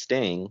run with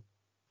Sting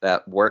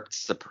that worked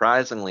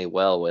surprisingly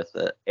well with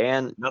it.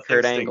 And Nothing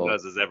Kurt Sting Angle.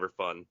 does is ever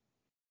fun.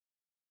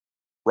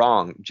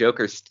 Wrong.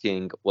 Joker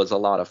Sting was a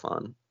lot of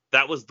fun.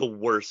 That was the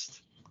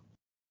worst.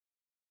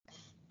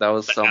 That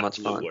was The so much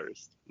absolute fun.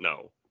 worst.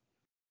 No.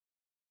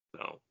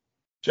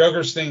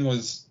 Joker Sting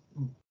was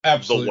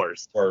absolute The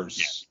worst.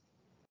 worst.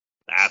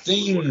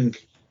 Absolute worst.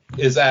 Sting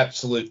is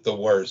absolute the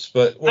worst,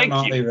 but we're Thank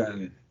not you.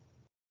 even.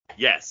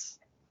 Yes.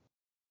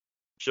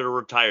 Should have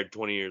retired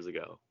 20 years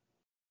ago.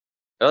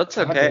 Oh, it's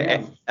okay.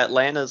 Goddamn.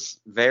 Atlanta's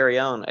very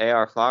own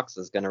AR Fox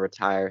is going to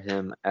retire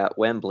him at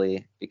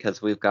Wembley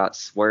because we've got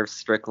Swerve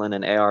Strickland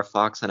and AR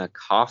Fox in a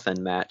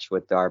coffin match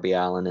with Darby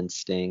Allin and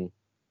Sting.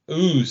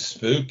 Ooh,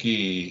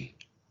 spooky.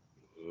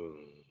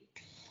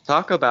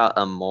 Talk about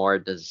a more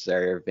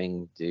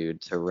deserving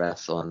dude to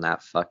wrestle in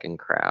that fucking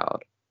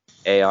crowd.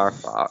 AR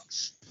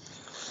Fox.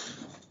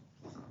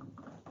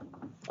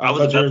 I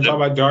thought you were talking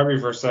about Darby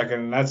for a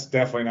second, and that's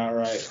definitely not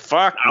right.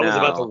 Fuck I was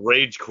about no. to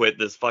rage quit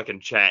this fucking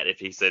chat if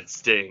he said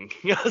Sting.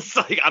 I was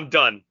like, I'm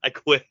done. I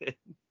quit.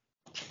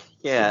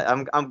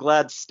 Yeah, I'm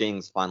glad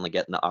Sting's finally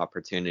getting the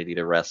opportunity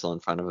to wrestle in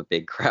front of a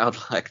big crowd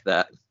like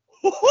that.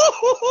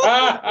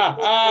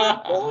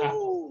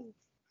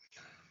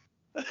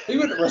 He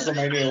went to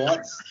WrestleMania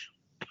once.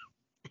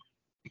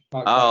 Not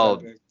quite Oh,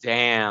 that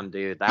damn,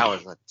 dude. That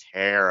was a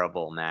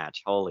terrible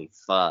match. Holy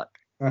fuck.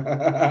 big.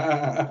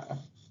 That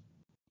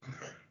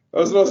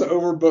was the most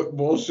overbooked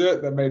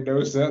bullshit that made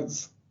no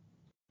sense.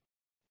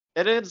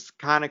 It is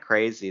kind of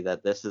crazy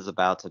that this is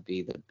about to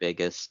be the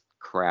biggest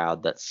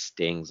crowd that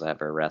Sting's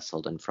ever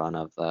wrestled in front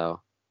of,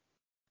 though.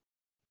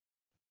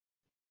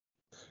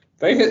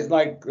 They hit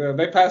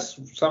they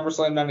passed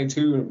SummerSlam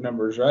 92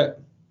 numbers, right?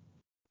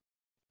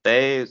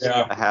 They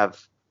Yeah.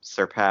 have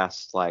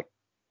surpassed like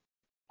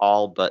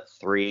all but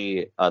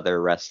 3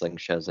 other wrestling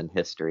shows in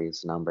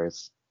history's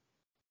numbers.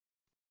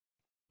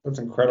 That's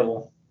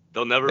incredible.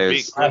 They'll never There's-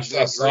 beat Last Clinton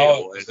I and saw Korea,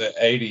 it was boys. at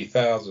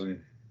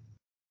 80,000.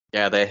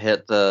 Yeah, they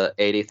hit the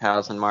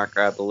 80,000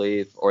 marker, I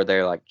believe, or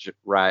they're like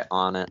right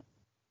on it.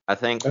 I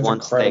think That's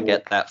once incredible. they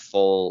get that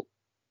full,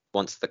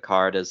 once the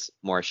card is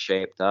more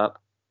shaped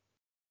up,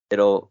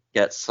 it'll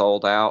get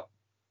sold out.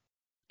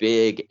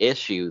 Big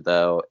issue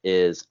though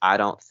is I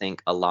don't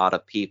think a lot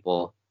of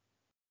people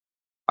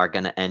are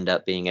going to end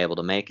up being able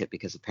to make it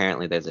because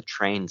apparently there's a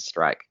train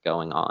strike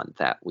going on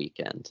that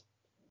weekend.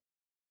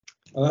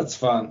 Well, that's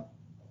fun.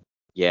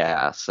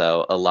 Yeah,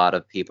 so a lot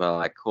of people are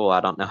like, cool, I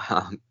don't know how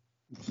I'm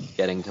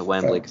getting to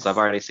Wembley because I've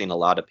already seen a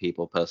lot of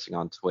people posting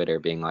on Twitter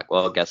being like,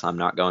 well, I guess I'm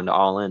not going to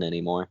All In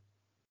anymore.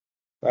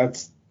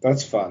 That's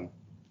fun.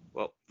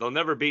 Well, they'll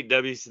never beat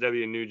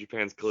WCW and New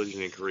Japan's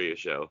Collision in Korea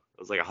show. It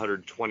was like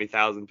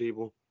 120,000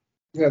 people.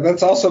 Yeah,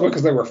 that's also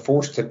because they were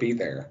forced to be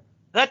there.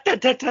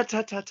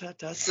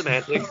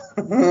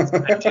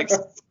 Semantics.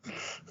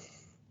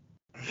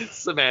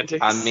 Semantics.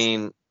 I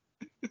mean,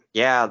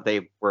 yeah,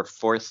 they were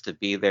forced to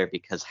be there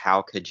because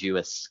how could you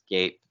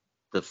escape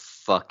the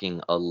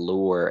fucking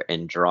allure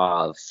and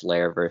draw of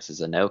Flair versus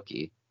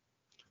Inoki?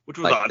 Which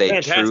was Like a they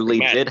fantastic truly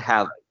match. did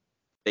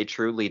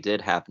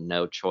have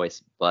no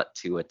choice but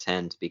to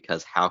attend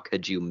because how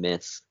could you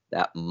miss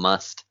that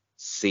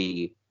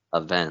must-see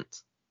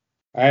event?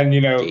 And, the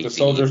JP.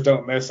 soldiers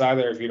don't miss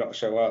either if you don't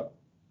show up.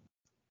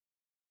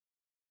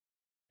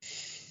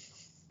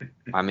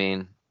 I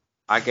mean,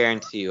 I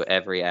guarantee you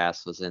every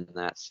ass was in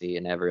that seat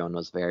and everyone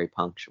was very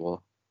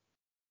punctual.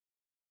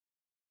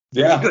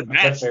 Yeah, good I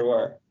match. bet they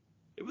were.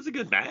 It was a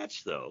good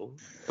match, though.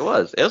 It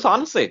was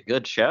honestly a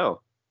good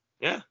show.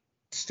 Yeah.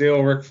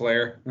 Still Ric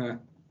Flair.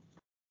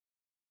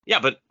 Yeah,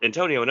 but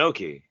Antonio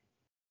Inoki.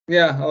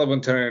 Yeah, I love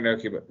Antonio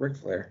Inoki, but Ric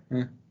Flair.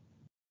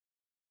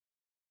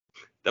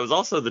 That was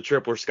also the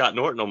trip where Scott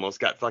Norton almost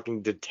got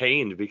fucking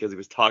detained because he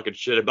was talking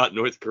shit about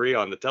North Korea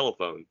on the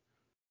telephone.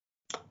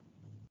 That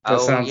Oh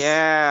sounds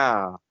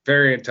yeah.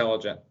 very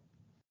intelligent.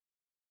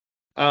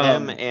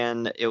 Him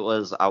and it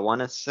was, I want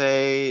to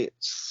say,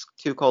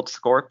 Too Cold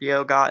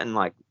Scorpio got in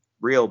like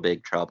real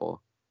big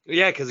trouble.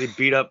 Yeah, because he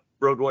beat up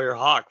Road Warrior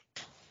Hawk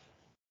for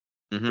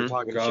Mm-hmm.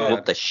 talking God. shit.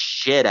 Whooped the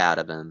shit out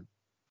of him.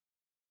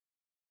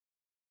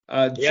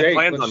 Jake,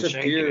 plans let's on shift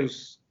shanking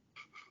gears.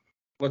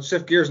 Let's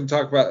shift gears and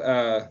talk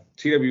about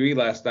TWE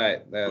last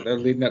night. They're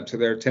leading up to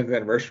their 10th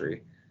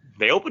anniversary.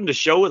 They opened the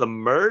show with a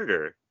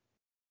murder.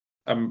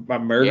 A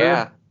murder?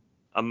 Yeah.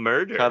 A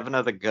murder. Coven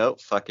of the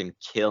Goat fucking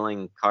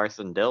killing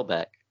Carson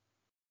Dilbeck.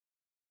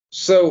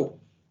 So,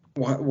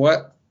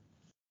 what?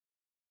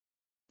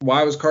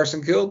 Why was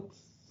Carson killed?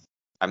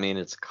 I mean,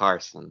 it's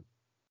Carson.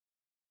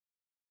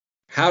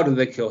 How did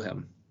they kill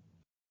him?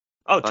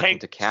 Oh, fucking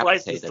Tank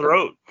sliced his decapitated him.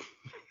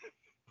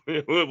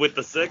 throat with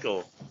the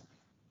sickle.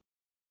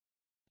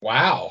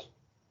 Wow.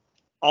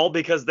 All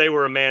because they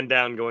were a man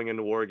down going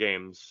into War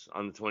Games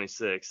on the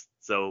 26th.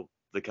 So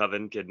the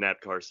Coven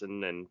kidnapped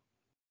Carson and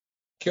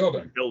Killed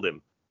him. killed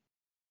him.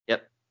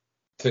 Yep.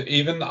 To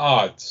even the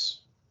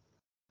odds.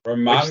 Which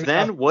Remind me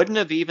then of- wouldn't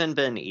have even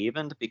been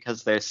evened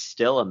because there's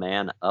still a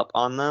man up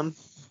on them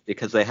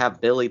because they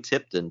have Billy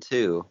Tipton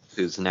too,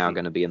 who's now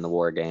going to be in the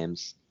War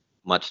Games,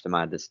 much to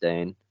my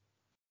disdain.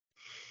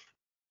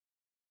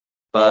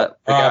 But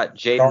we got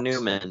Jaden Carson.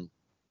 Newman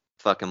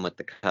fucking with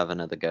the Coven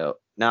of the Goat.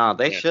 No,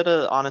 they Yeah. should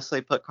have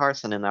honestly put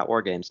Carson in that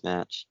War Games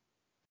match.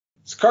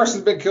 So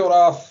Carson's been killed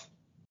off.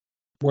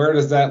 Where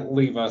does that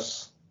leave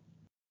us?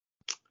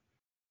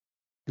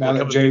 Now Well, that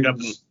Coven picked up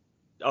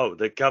Jaden's...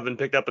 the Coven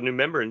picked up a new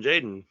member in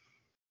Jaden.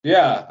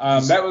 Yeah,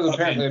 that was Fucking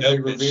apparently a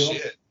dope big as reveal.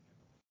 shit.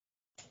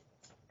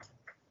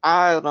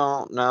 I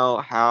don't know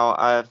how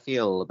I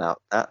feel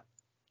about that.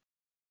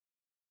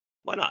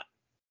 Why not?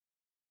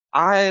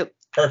 I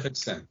Perfect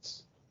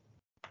sense.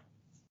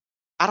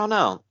 don't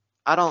know.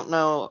 I don't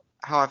know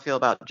how I feel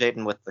about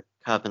Jaden with the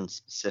Coven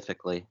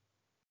specifically.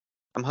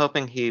 I'm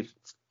hoping he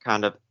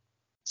kind of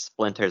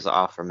splinters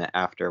off from it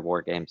after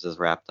War Games is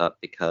wrapped up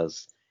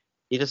because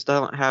he just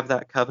doesn't have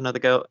that Coven of the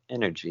Goat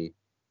energy.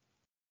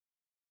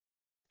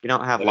 You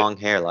don't have Let it- long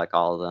hair like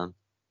all of them.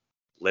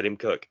 Let him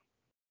cook.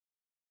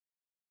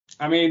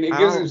 I mean, it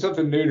gives him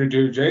something new to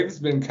do. Jaden's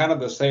been kind of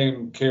the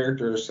same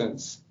character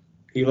since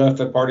he left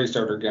the party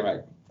starter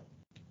gimmick.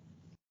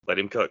 Let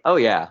him cook. Oh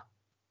yeah.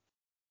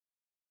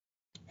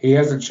 He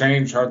hasn't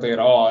changed hardly at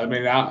all. I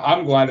mean,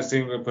 I'm glad to see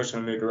him go push in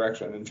a new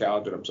direction and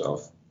challenging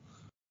himself.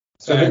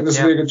 So I think this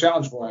will be a good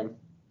challenge for him.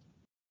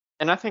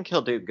 And I think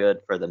he'll do good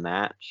for the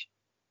match.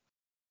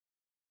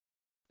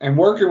 And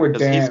working with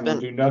 'Cause he's Dan been-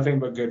 will do nothing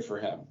but good for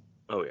him.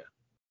 Oh yeah.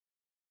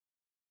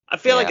 I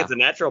feel like Yeah. it's a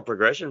natural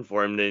progression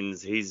for him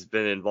since he's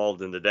been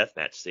involved in the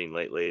deathmatch scene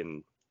lately,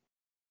 and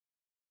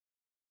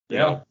you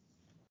know, Had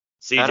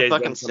a CJ's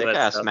fucking done some sick of that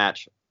ass stuff.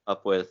 match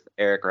up with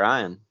Eric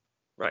Ryan.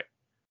 Right.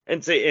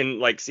 And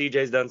like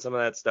CJ's done some of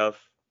that stuff.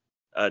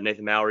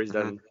 Nathan Mallory's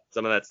done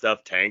some of that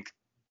stuff. Tank.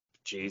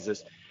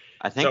 Jesus.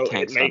 I think So it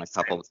Tank's done a makes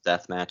couple of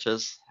death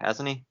matches,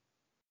 hasn't he?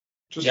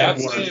 Just Yeah, like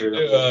I've one or seen him two.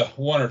 do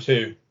one or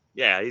two.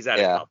 Yeah, he's at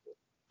Yeah. a couple.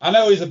 I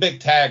know he's a big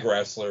tag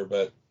wrestler,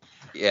 but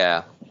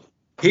Yeah.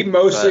 He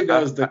mostly But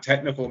does the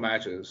technical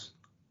matches.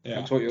 Yeah.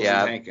 That's what you'll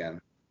Yeah. see Hank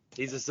in.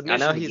 He's a I submission.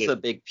 know he's a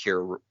magician. big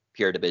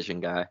pure division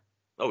guy.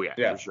 Oh yeah,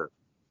 Yeah. for sure.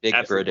 Big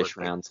Absolute British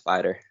perfect. rounds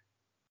fighter.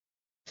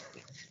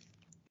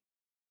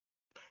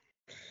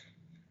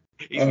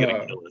 He's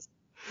gonna kill us.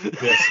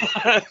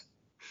 yes.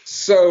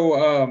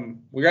 So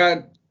we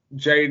got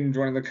Jaden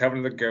joining the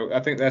Covenant of the Goat. I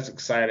think that's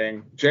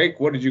exciting. Jake,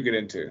 what did you get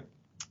into?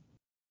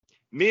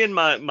 Me and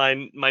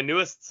my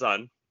newest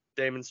son,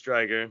 Damon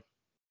Stryker.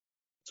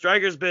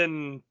 Stryker's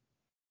been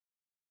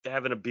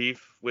having a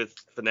beef with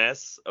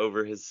Finesse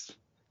over his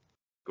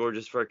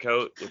gorgeous fur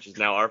coat, which is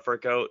now our fur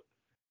coat.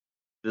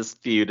 This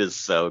feud is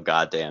so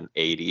goddamn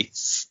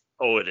 80s.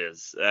 Oh, it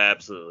is. It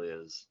absolutely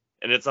is.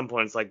 And at some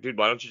point, it's like, dude,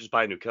 why don't you just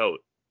buy a new coat?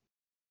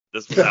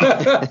 This was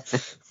our,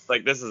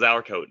 like, this is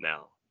our coat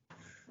now.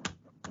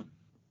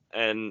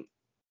 And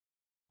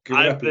Give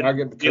it up and I'll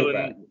get the coat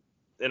back.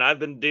 I've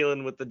been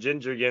dealing with the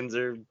Ginger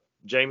Yenzer,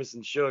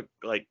 Jameson Shook.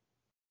 Like,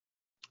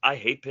 I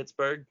hate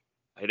Pittsburgh.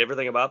 I hate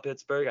everything about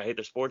Pittsburgh. I hate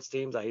their sports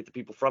teams. I hate the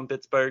people from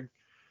Pittsburgh.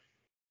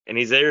 And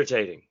he's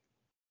irritating.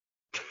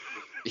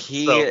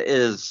 He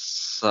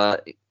is.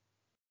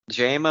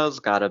 JMO's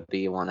got to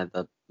be one of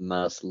the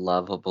most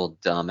lovable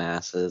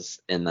dumbasses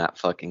in that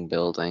fucking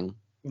building.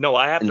 No,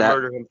 I have to And that-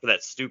 murder him for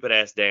that stupid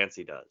ass dance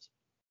he does.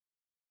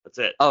 That's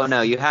it. Oh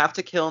no, you have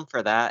to kill him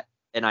for that,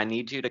 and I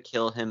need you to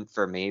kill him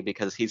for me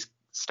because he's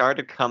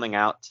started coming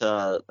out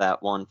to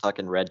that one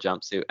fucking red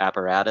jumpsuit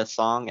apparatus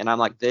song, and I'm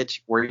like,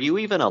 bitch, were you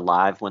even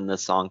alive when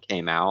this song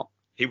came out?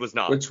 He was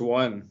not. Which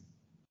one?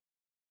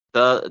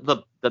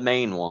 The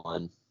main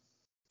one.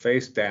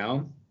 Face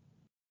down?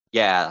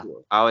 Yeah,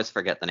 I always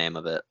forget the name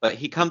of it. But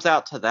he comes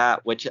out to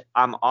that, which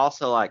I'm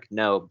also like,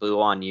 no,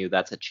 boo on you.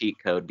 That's a cheat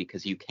code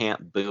because you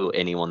can't boo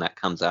anyone that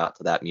comes out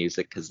to that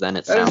music because then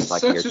it That is sounds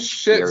like such you're a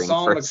shit cheering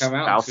song for to come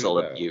out spousal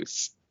to, though.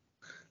 abuse.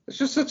 It's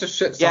just such a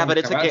shit song. Yeah, but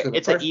to it's come out to in the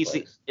it's a first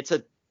easy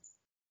place.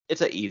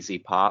 it's a easy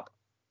pop.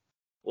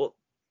 Well,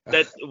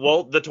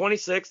 the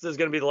 26th is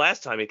gonna be the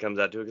last time he comes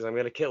out to it because I'm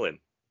gonna kill him.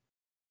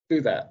 Do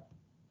that.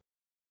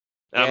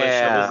 And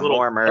Yeah,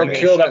 more murder.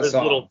 Kill that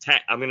song.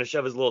 I'm gonna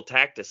shove his little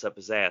cactus up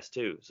his ass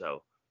too.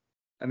 So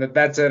And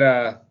that's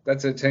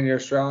at 10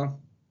 years strong.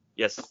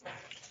 yes,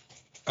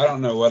 I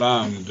don't know what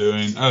I'm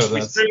doing. Oh, we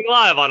that's stream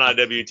live on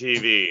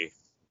IWTV.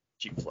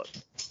 Cheap plug.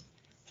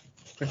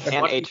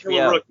 And Watch me kill a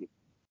HBO. rookie.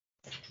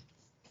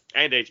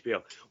 And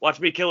HBO. Watch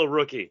me kill a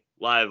rookie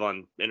live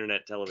on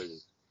internet television.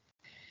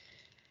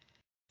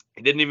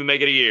 He didn't even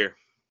make it a year.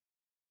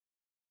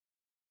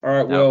 All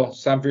right, No. Will,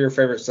 it's time for your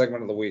favorite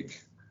segment of the week.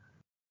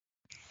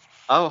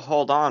 Oh,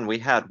 hold on. We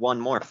had one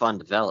more fun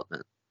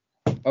development.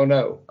 Oh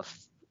no.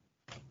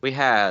 We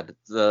had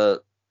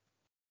the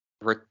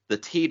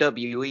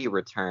TWE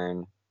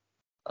return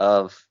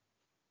of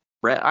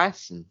Brett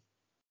Eisen.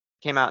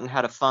 Came out and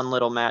had a fun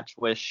little match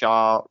with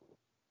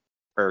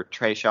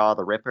Trey Shaw,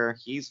 the Ripper.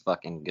 He's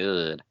fucking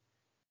good.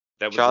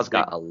 That was Shaw's a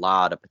got a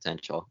lot of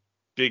potential.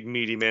 big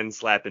meaty men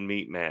slapping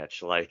meat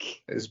match.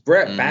 Like, Is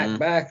Brett Mhm.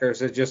 back, or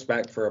is it just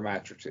back for a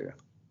match or two?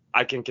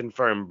 I can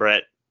confirm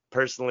Brett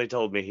personally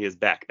told me he is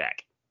back.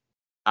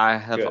 I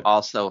have Good.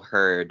 also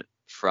heard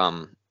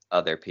from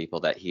other people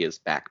that he is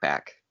back.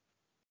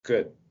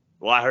 Good.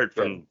 Well, I heard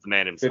from Good. the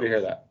man Good himself. to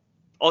hear that.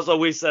 Also,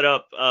 we set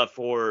up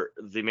for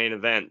the main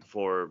event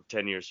for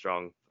 10 Years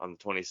Strong on the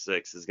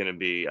 26th is going to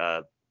be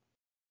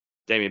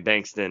Damian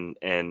Bankston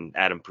and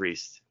Adam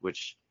Priest,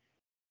 which,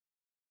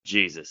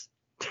 Jesus,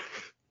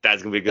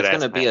 that's going to be a good It's ass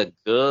going to be match. a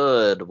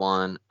good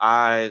one.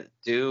 I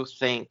do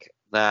think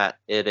that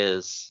it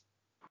is.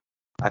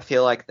 I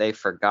feel like they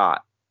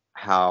forgot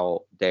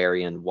how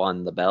Darian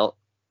won the belt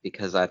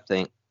because I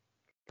think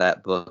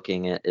that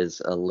booking it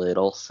is a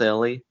little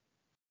silly,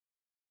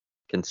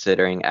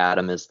 considering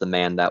Adam is the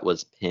man that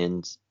was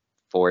pinned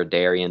for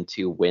Darian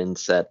to win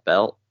said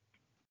belt.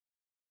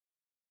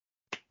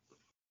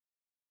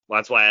 Well,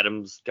 that's why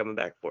Adam's coming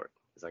back for it.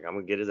 He's like, I'm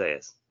going to get his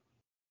ass.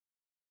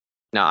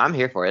 No, I'm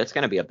here for it. It's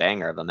going to be a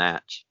banger of a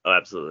match. Oh,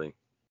 absolutely.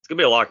 It's going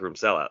to be a locker room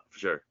sellout for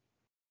sure.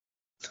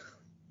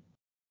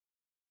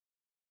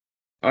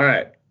 All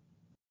right.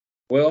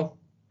 Will,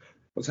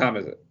 what time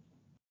is it?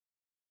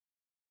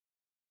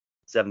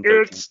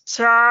 7:13.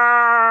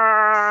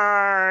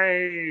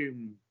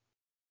 Time!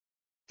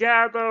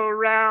 Gather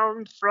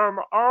round from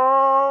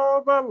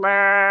all the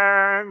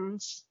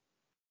lands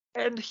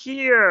and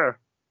hear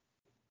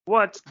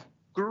what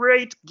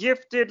great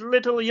gifted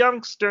little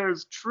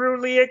youngsters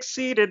truly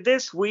exceeded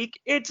this week.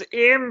 It's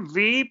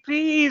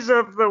MVPs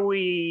of the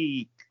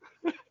week.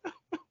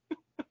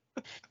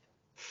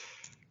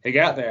 He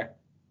got there.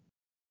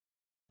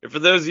 And for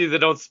those of you that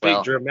don't speak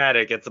Well-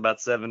 dramatic, it's about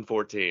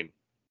 7:14.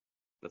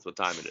 That's what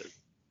time it is.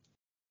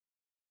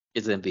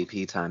 It's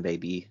MVP time,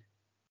 baby.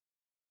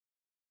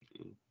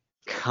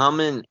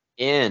 Coming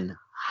in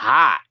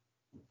hot.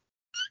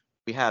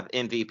 We have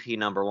MVP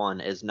number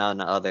one is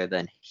none other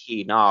than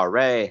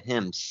Hinare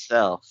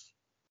himself.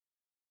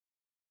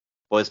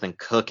 Boy's been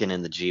cooking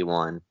in the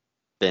G1.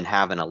 Been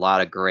having a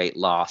lot of great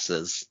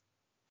losses.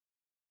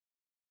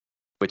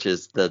 which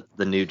is the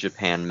New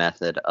Japan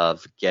method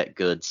of get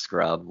good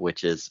scrub,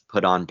 which is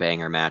put on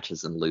banger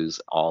matches and lose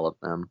all of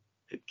them.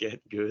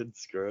 Get good,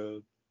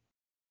 scrub.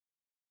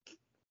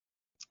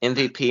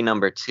 MVP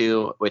number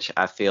 2, which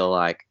I feel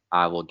like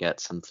I will get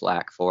some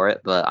flack for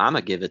it, but I'm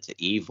going to give it to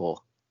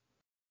Evil.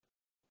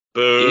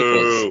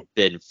 Evil's Boo!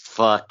 been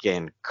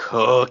fucking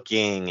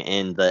cooking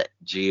in the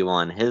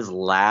G1. His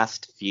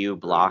last few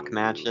block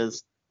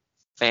matches,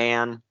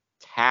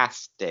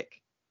 fantastic.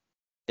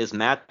 His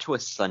match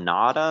with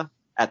Sonata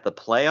at the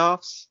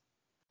playoffs,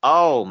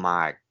 oh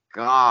my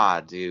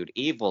god, dude.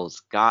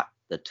 Evil's got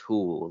the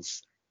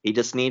tools. He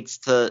just needs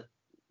to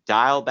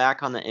dial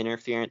back on the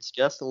interference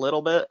just a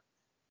little bit.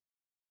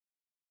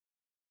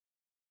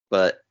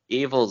 But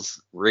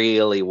Evil's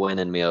really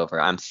winning me over.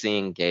 I'm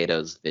seeing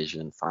Gato's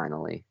vision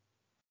finally.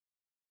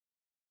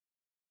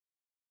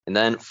 And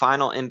then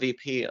final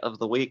MVP of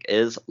the week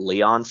is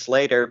Leon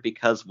Slater,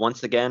 because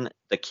once again,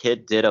 the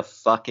kid did a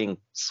fucking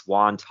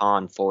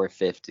Swanton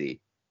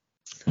 450.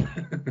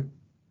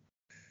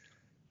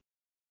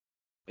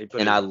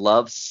 And I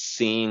love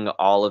seeing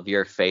all of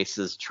your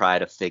faces try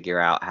to figure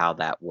out how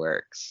that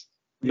works.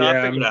 No,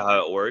 I figured out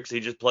how it works.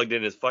 He just plugged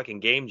in his fucking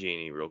Game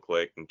Genie real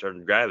quick and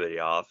turned gravity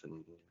off,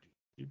 and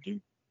yeah,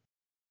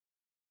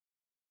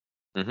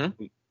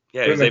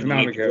 he was able to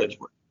make the glitch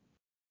work.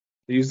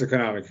 Use the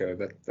Konami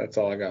code. That's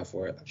all I got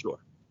for it. Sure.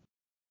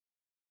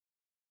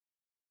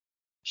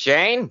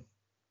 Shane?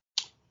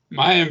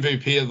 My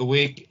MVP of the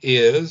week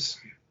is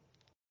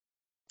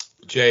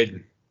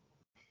Jaden.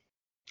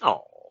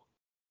 Oh.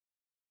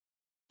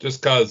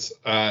 Just because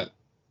I've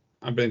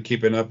been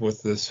keeping up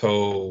with this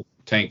whole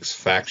Tanks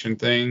faction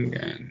thing,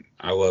 and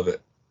I love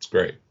it. It's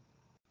great.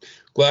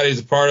 Glad he's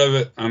a part of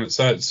it. I'm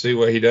excited to see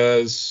what he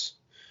does.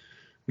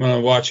 I'm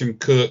going to watch him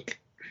cook.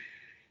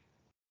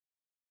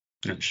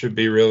 It should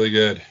be really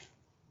good.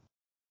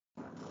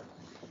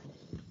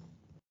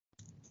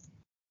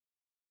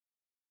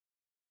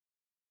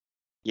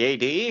 Yay,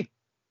 D?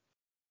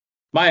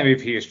 My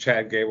MVP is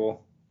Chad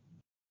Gable.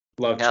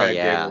 Love Hell Chad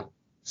yeah. Gable.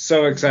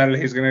 So excited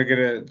he's gonna get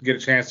a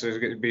chance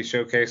to be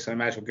showcased in a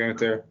match with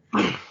Gunther.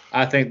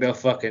 I think they'll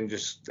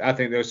I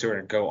think those two are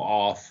gonna go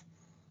off.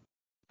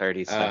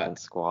 30-second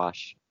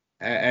squash.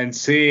 And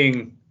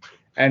seeing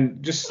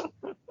him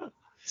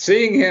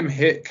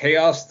hit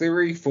Chaos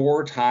Theory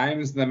 4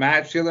 times in the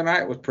match the other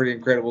night was pretty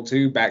incredible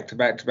too. Back to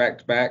back to back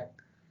to back.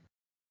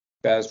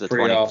 That was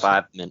pretty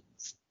awesome.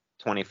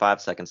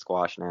 25-second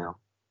squash now.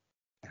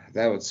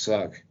 That would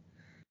suck.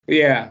 But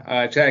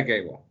yeah, Chad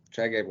Gable.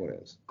 Chad Gable it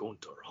is.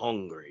 Gunther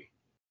hungry.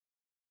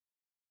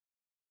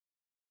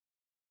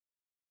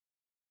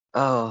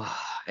 Oh,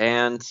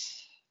 and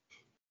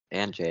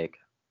Jake.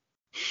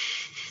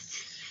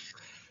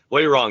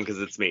 Well, you're wrong because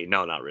it's me.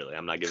 No, not really.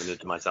 I'm not giving it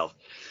to myself.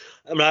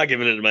 For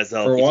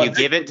what? If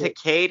you give it to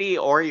Katie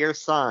or your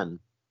son.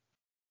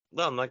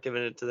 Well, I'm not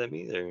giving it to them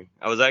either.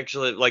 I was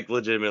actually,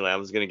 legitimately, I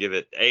was going to give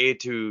it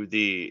to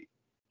the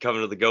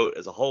Covenant of the GOAT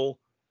as a whole.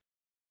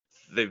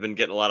 They've been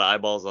getting a lot of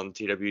eyeballs on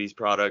TWE's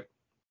product.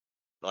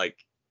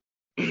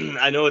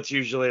 I know it's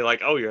usually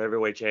your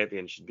heavyweight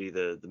champion should be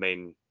the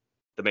main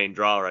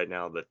draw right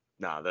now, but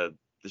nah, the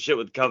shit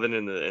with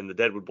Covenant and the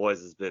Deadwood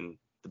Boys has been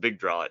the big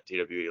draw at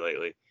TWE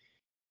lately.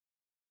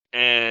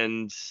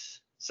 And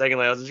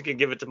secondly, I was just going to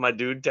give it to my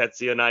dude,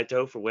 Tetsuya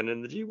Naito, for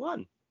winning the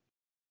G1.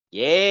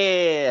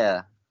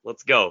 Yeah.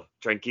 Let's go.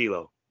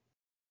 Tranquilo.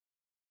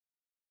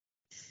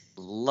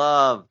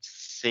 Loved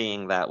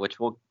seeing that, which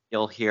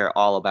you'll hear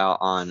all about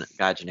on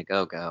Gaijin a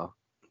Go-Go.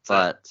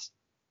 But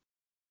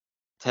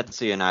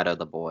Tetsuya Naito,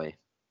 the boy.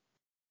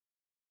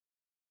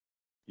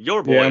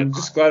 Your boy. Yeah, I'm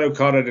just glad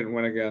Okada didn't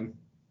win again.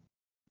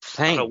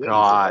 Thank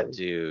God,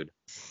 dude.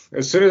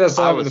 As soon as I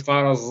saw him in the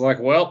finals, I was like,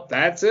 well,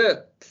 that's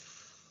it.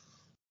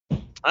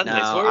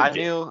 I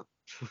knew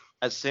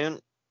as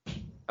soon,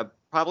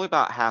 probably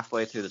about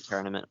halfway through the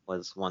tournament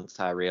was once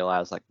I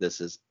realized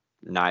this is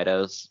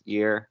Naito's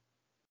year.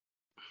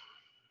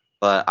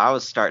 But I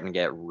was starting to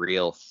get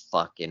real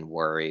fucking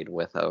worried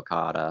with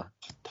Okada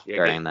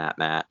during that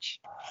match.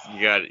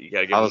 You gotta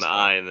give him the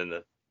eye and then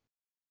the.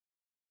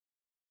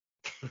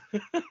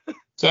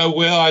 So,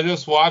 Will, I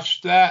just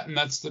watched that, and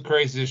that's the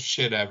craziest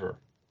shit ever.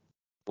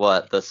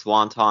 What, the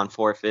Swanton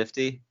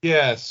 450?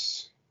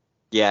 Yes.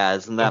 Yeah,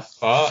 isn't that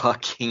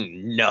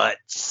fucking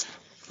nuts?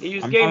 He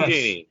used Game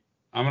Genie.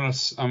 I'm gonna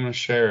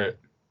share it.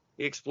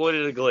 He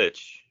exploited a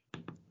glitch.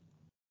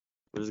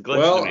 It was a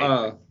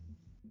glitch.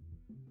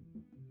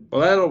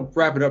 Well, that'll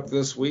wrap it up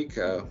this week.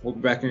 We'll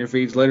be back in your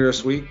feeds later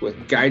this week with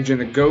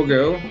Gaijin a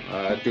Go-Go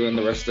doing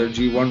the rest of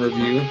their G1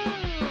 review.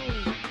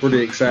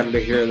 Pretty excited to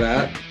hear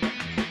that.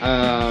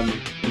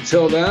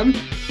 Until then,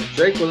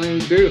 Jake, what do you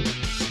need to do?